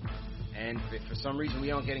Rodwell. And if for some reason we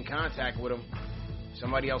don't get in contact with him,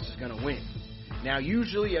 somebody else is going to win. Now,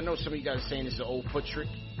 usually, I know some of you guys are saying this is an old put trick.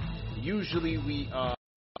 Usually we,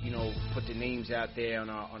 put the names out there on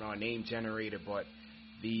our name generator, but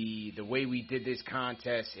The way we did this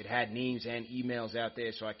contest, it had names and emails out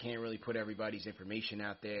there, so I can't really put everybody's information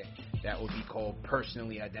out there. That would be called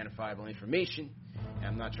personally identifiable information, and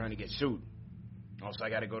I'm not trying to get sued. Also,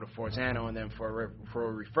 I got to go to Forzano and then for a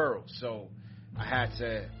referral, so I had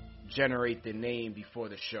to generate the name before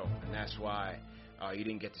the show, and that's why you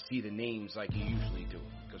didn't get to see the names like you usually do,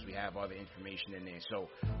 because we have other information in there. So,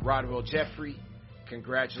 Rodwell Jeffrey,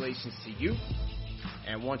 congratulations to you.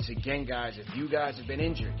 And once again, guys, if you guys have been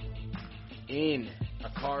injured in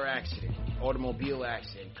a car accident, automobile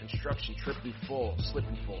accident, construction, trip and fall, slip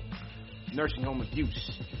and fall, nursing home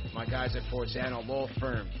abuse, my guys at Forzano Law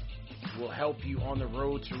Firm will help you on the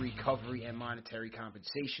road to recovery and monetary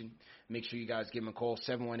compensation. Make sure you guys give them a call,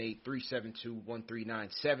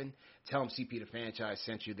 718-372-1397. Tell them CP the Franchise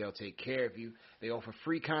sent you. They'll take care of you. They offer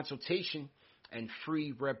free consultation and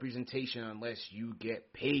free representation unless you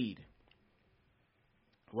get paid.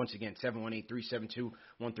 Once again,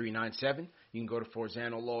 718-372-1397. You can go to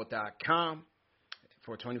ForzanoLaw.com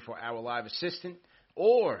for a 24-hour live assistant.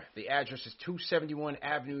 Or the address is 271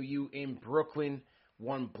 Avenue U in Brooklyn,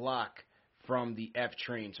 1 block from the F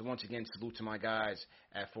train. So once again, salute to my guys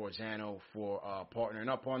at Forzano for partnering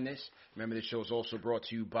up on this. Remember, this show is also brought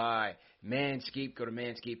to you by Manscaped. Go to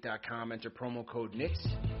manscaped.com, enter promo code NIX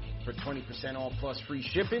for 20% off plus free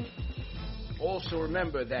shipping. Also,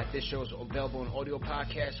 remember that this show is available in audio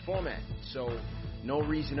podcast format, so no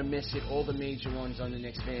reason to miss it. All the major ones on the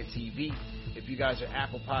Knicks Fan TV. If you guys are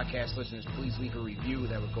Apple Podcast listeners, please leave a review.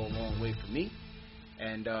 That would go a long way for me,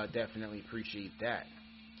 and definitely appreciate that.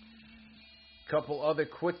 Couple other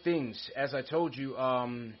quick things. As I told you,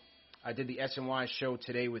 I did the SNY show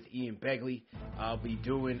today with Ian Begley. I'll be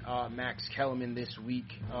doing Max Kellerman this week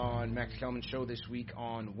on Max Kellerman show this week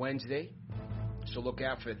on Wednesday. So look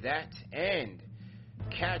out for that, and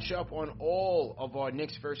catch up on all of our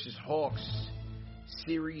Knicks versus Hawks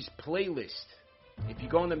series playlist. If you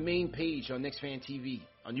go on the main page on Knicks Fan TV,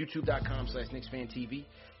 on youtube.com/KnicksFanTV,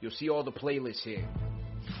 you'll see all the playlists here.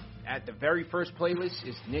 At the very first playlist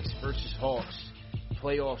is Knicks versus Hawks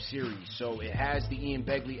playoff series. So it has the Ian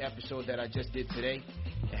Begley episode that I just did today.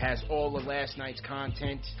 It has all of last night's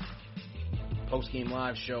content, post-game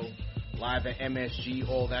live show, live at MSG,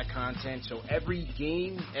 all that content. So every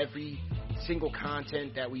game, every single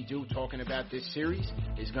content that we do talking about this series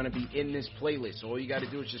is going to be in this playlist. So all you got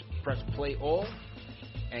to do is just press play all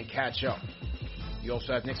and catch up. You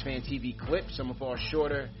also have Knicks Fan TV clips, some of our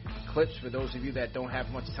shorter clips for those of you that don't have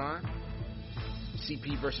much time.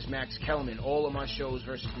 CP versus Max Kellerman, all of my shows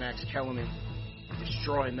versus Max Kellerman,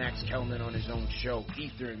 destroying Max Kellerman on his own show,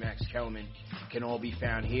 Ether and Max Kellerman can all be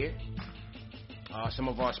found here. Some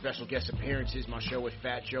of our special guest appearances, my show with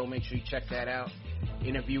Fat Joe, make sure you check that out.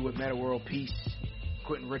 Interview with Meta World Peace,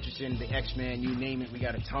 Quentin Richardson, the X-Man, you name it. We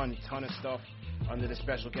got a ton of stuff under the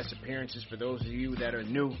special guest appearances. For those of you that are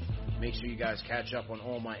new, make sure you guys catch up on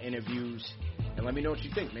all my interviews. And let me know what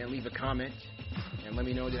you think, man. Leave a comment and let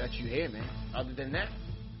me know that you're here, man. Other than that,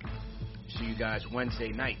 see you guys Wednesday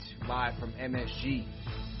night, live from MSG,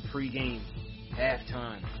 pregame,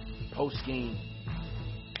 halftime, postgame.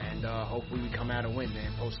 And hopefully we come out and win,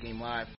 man. Post-game live.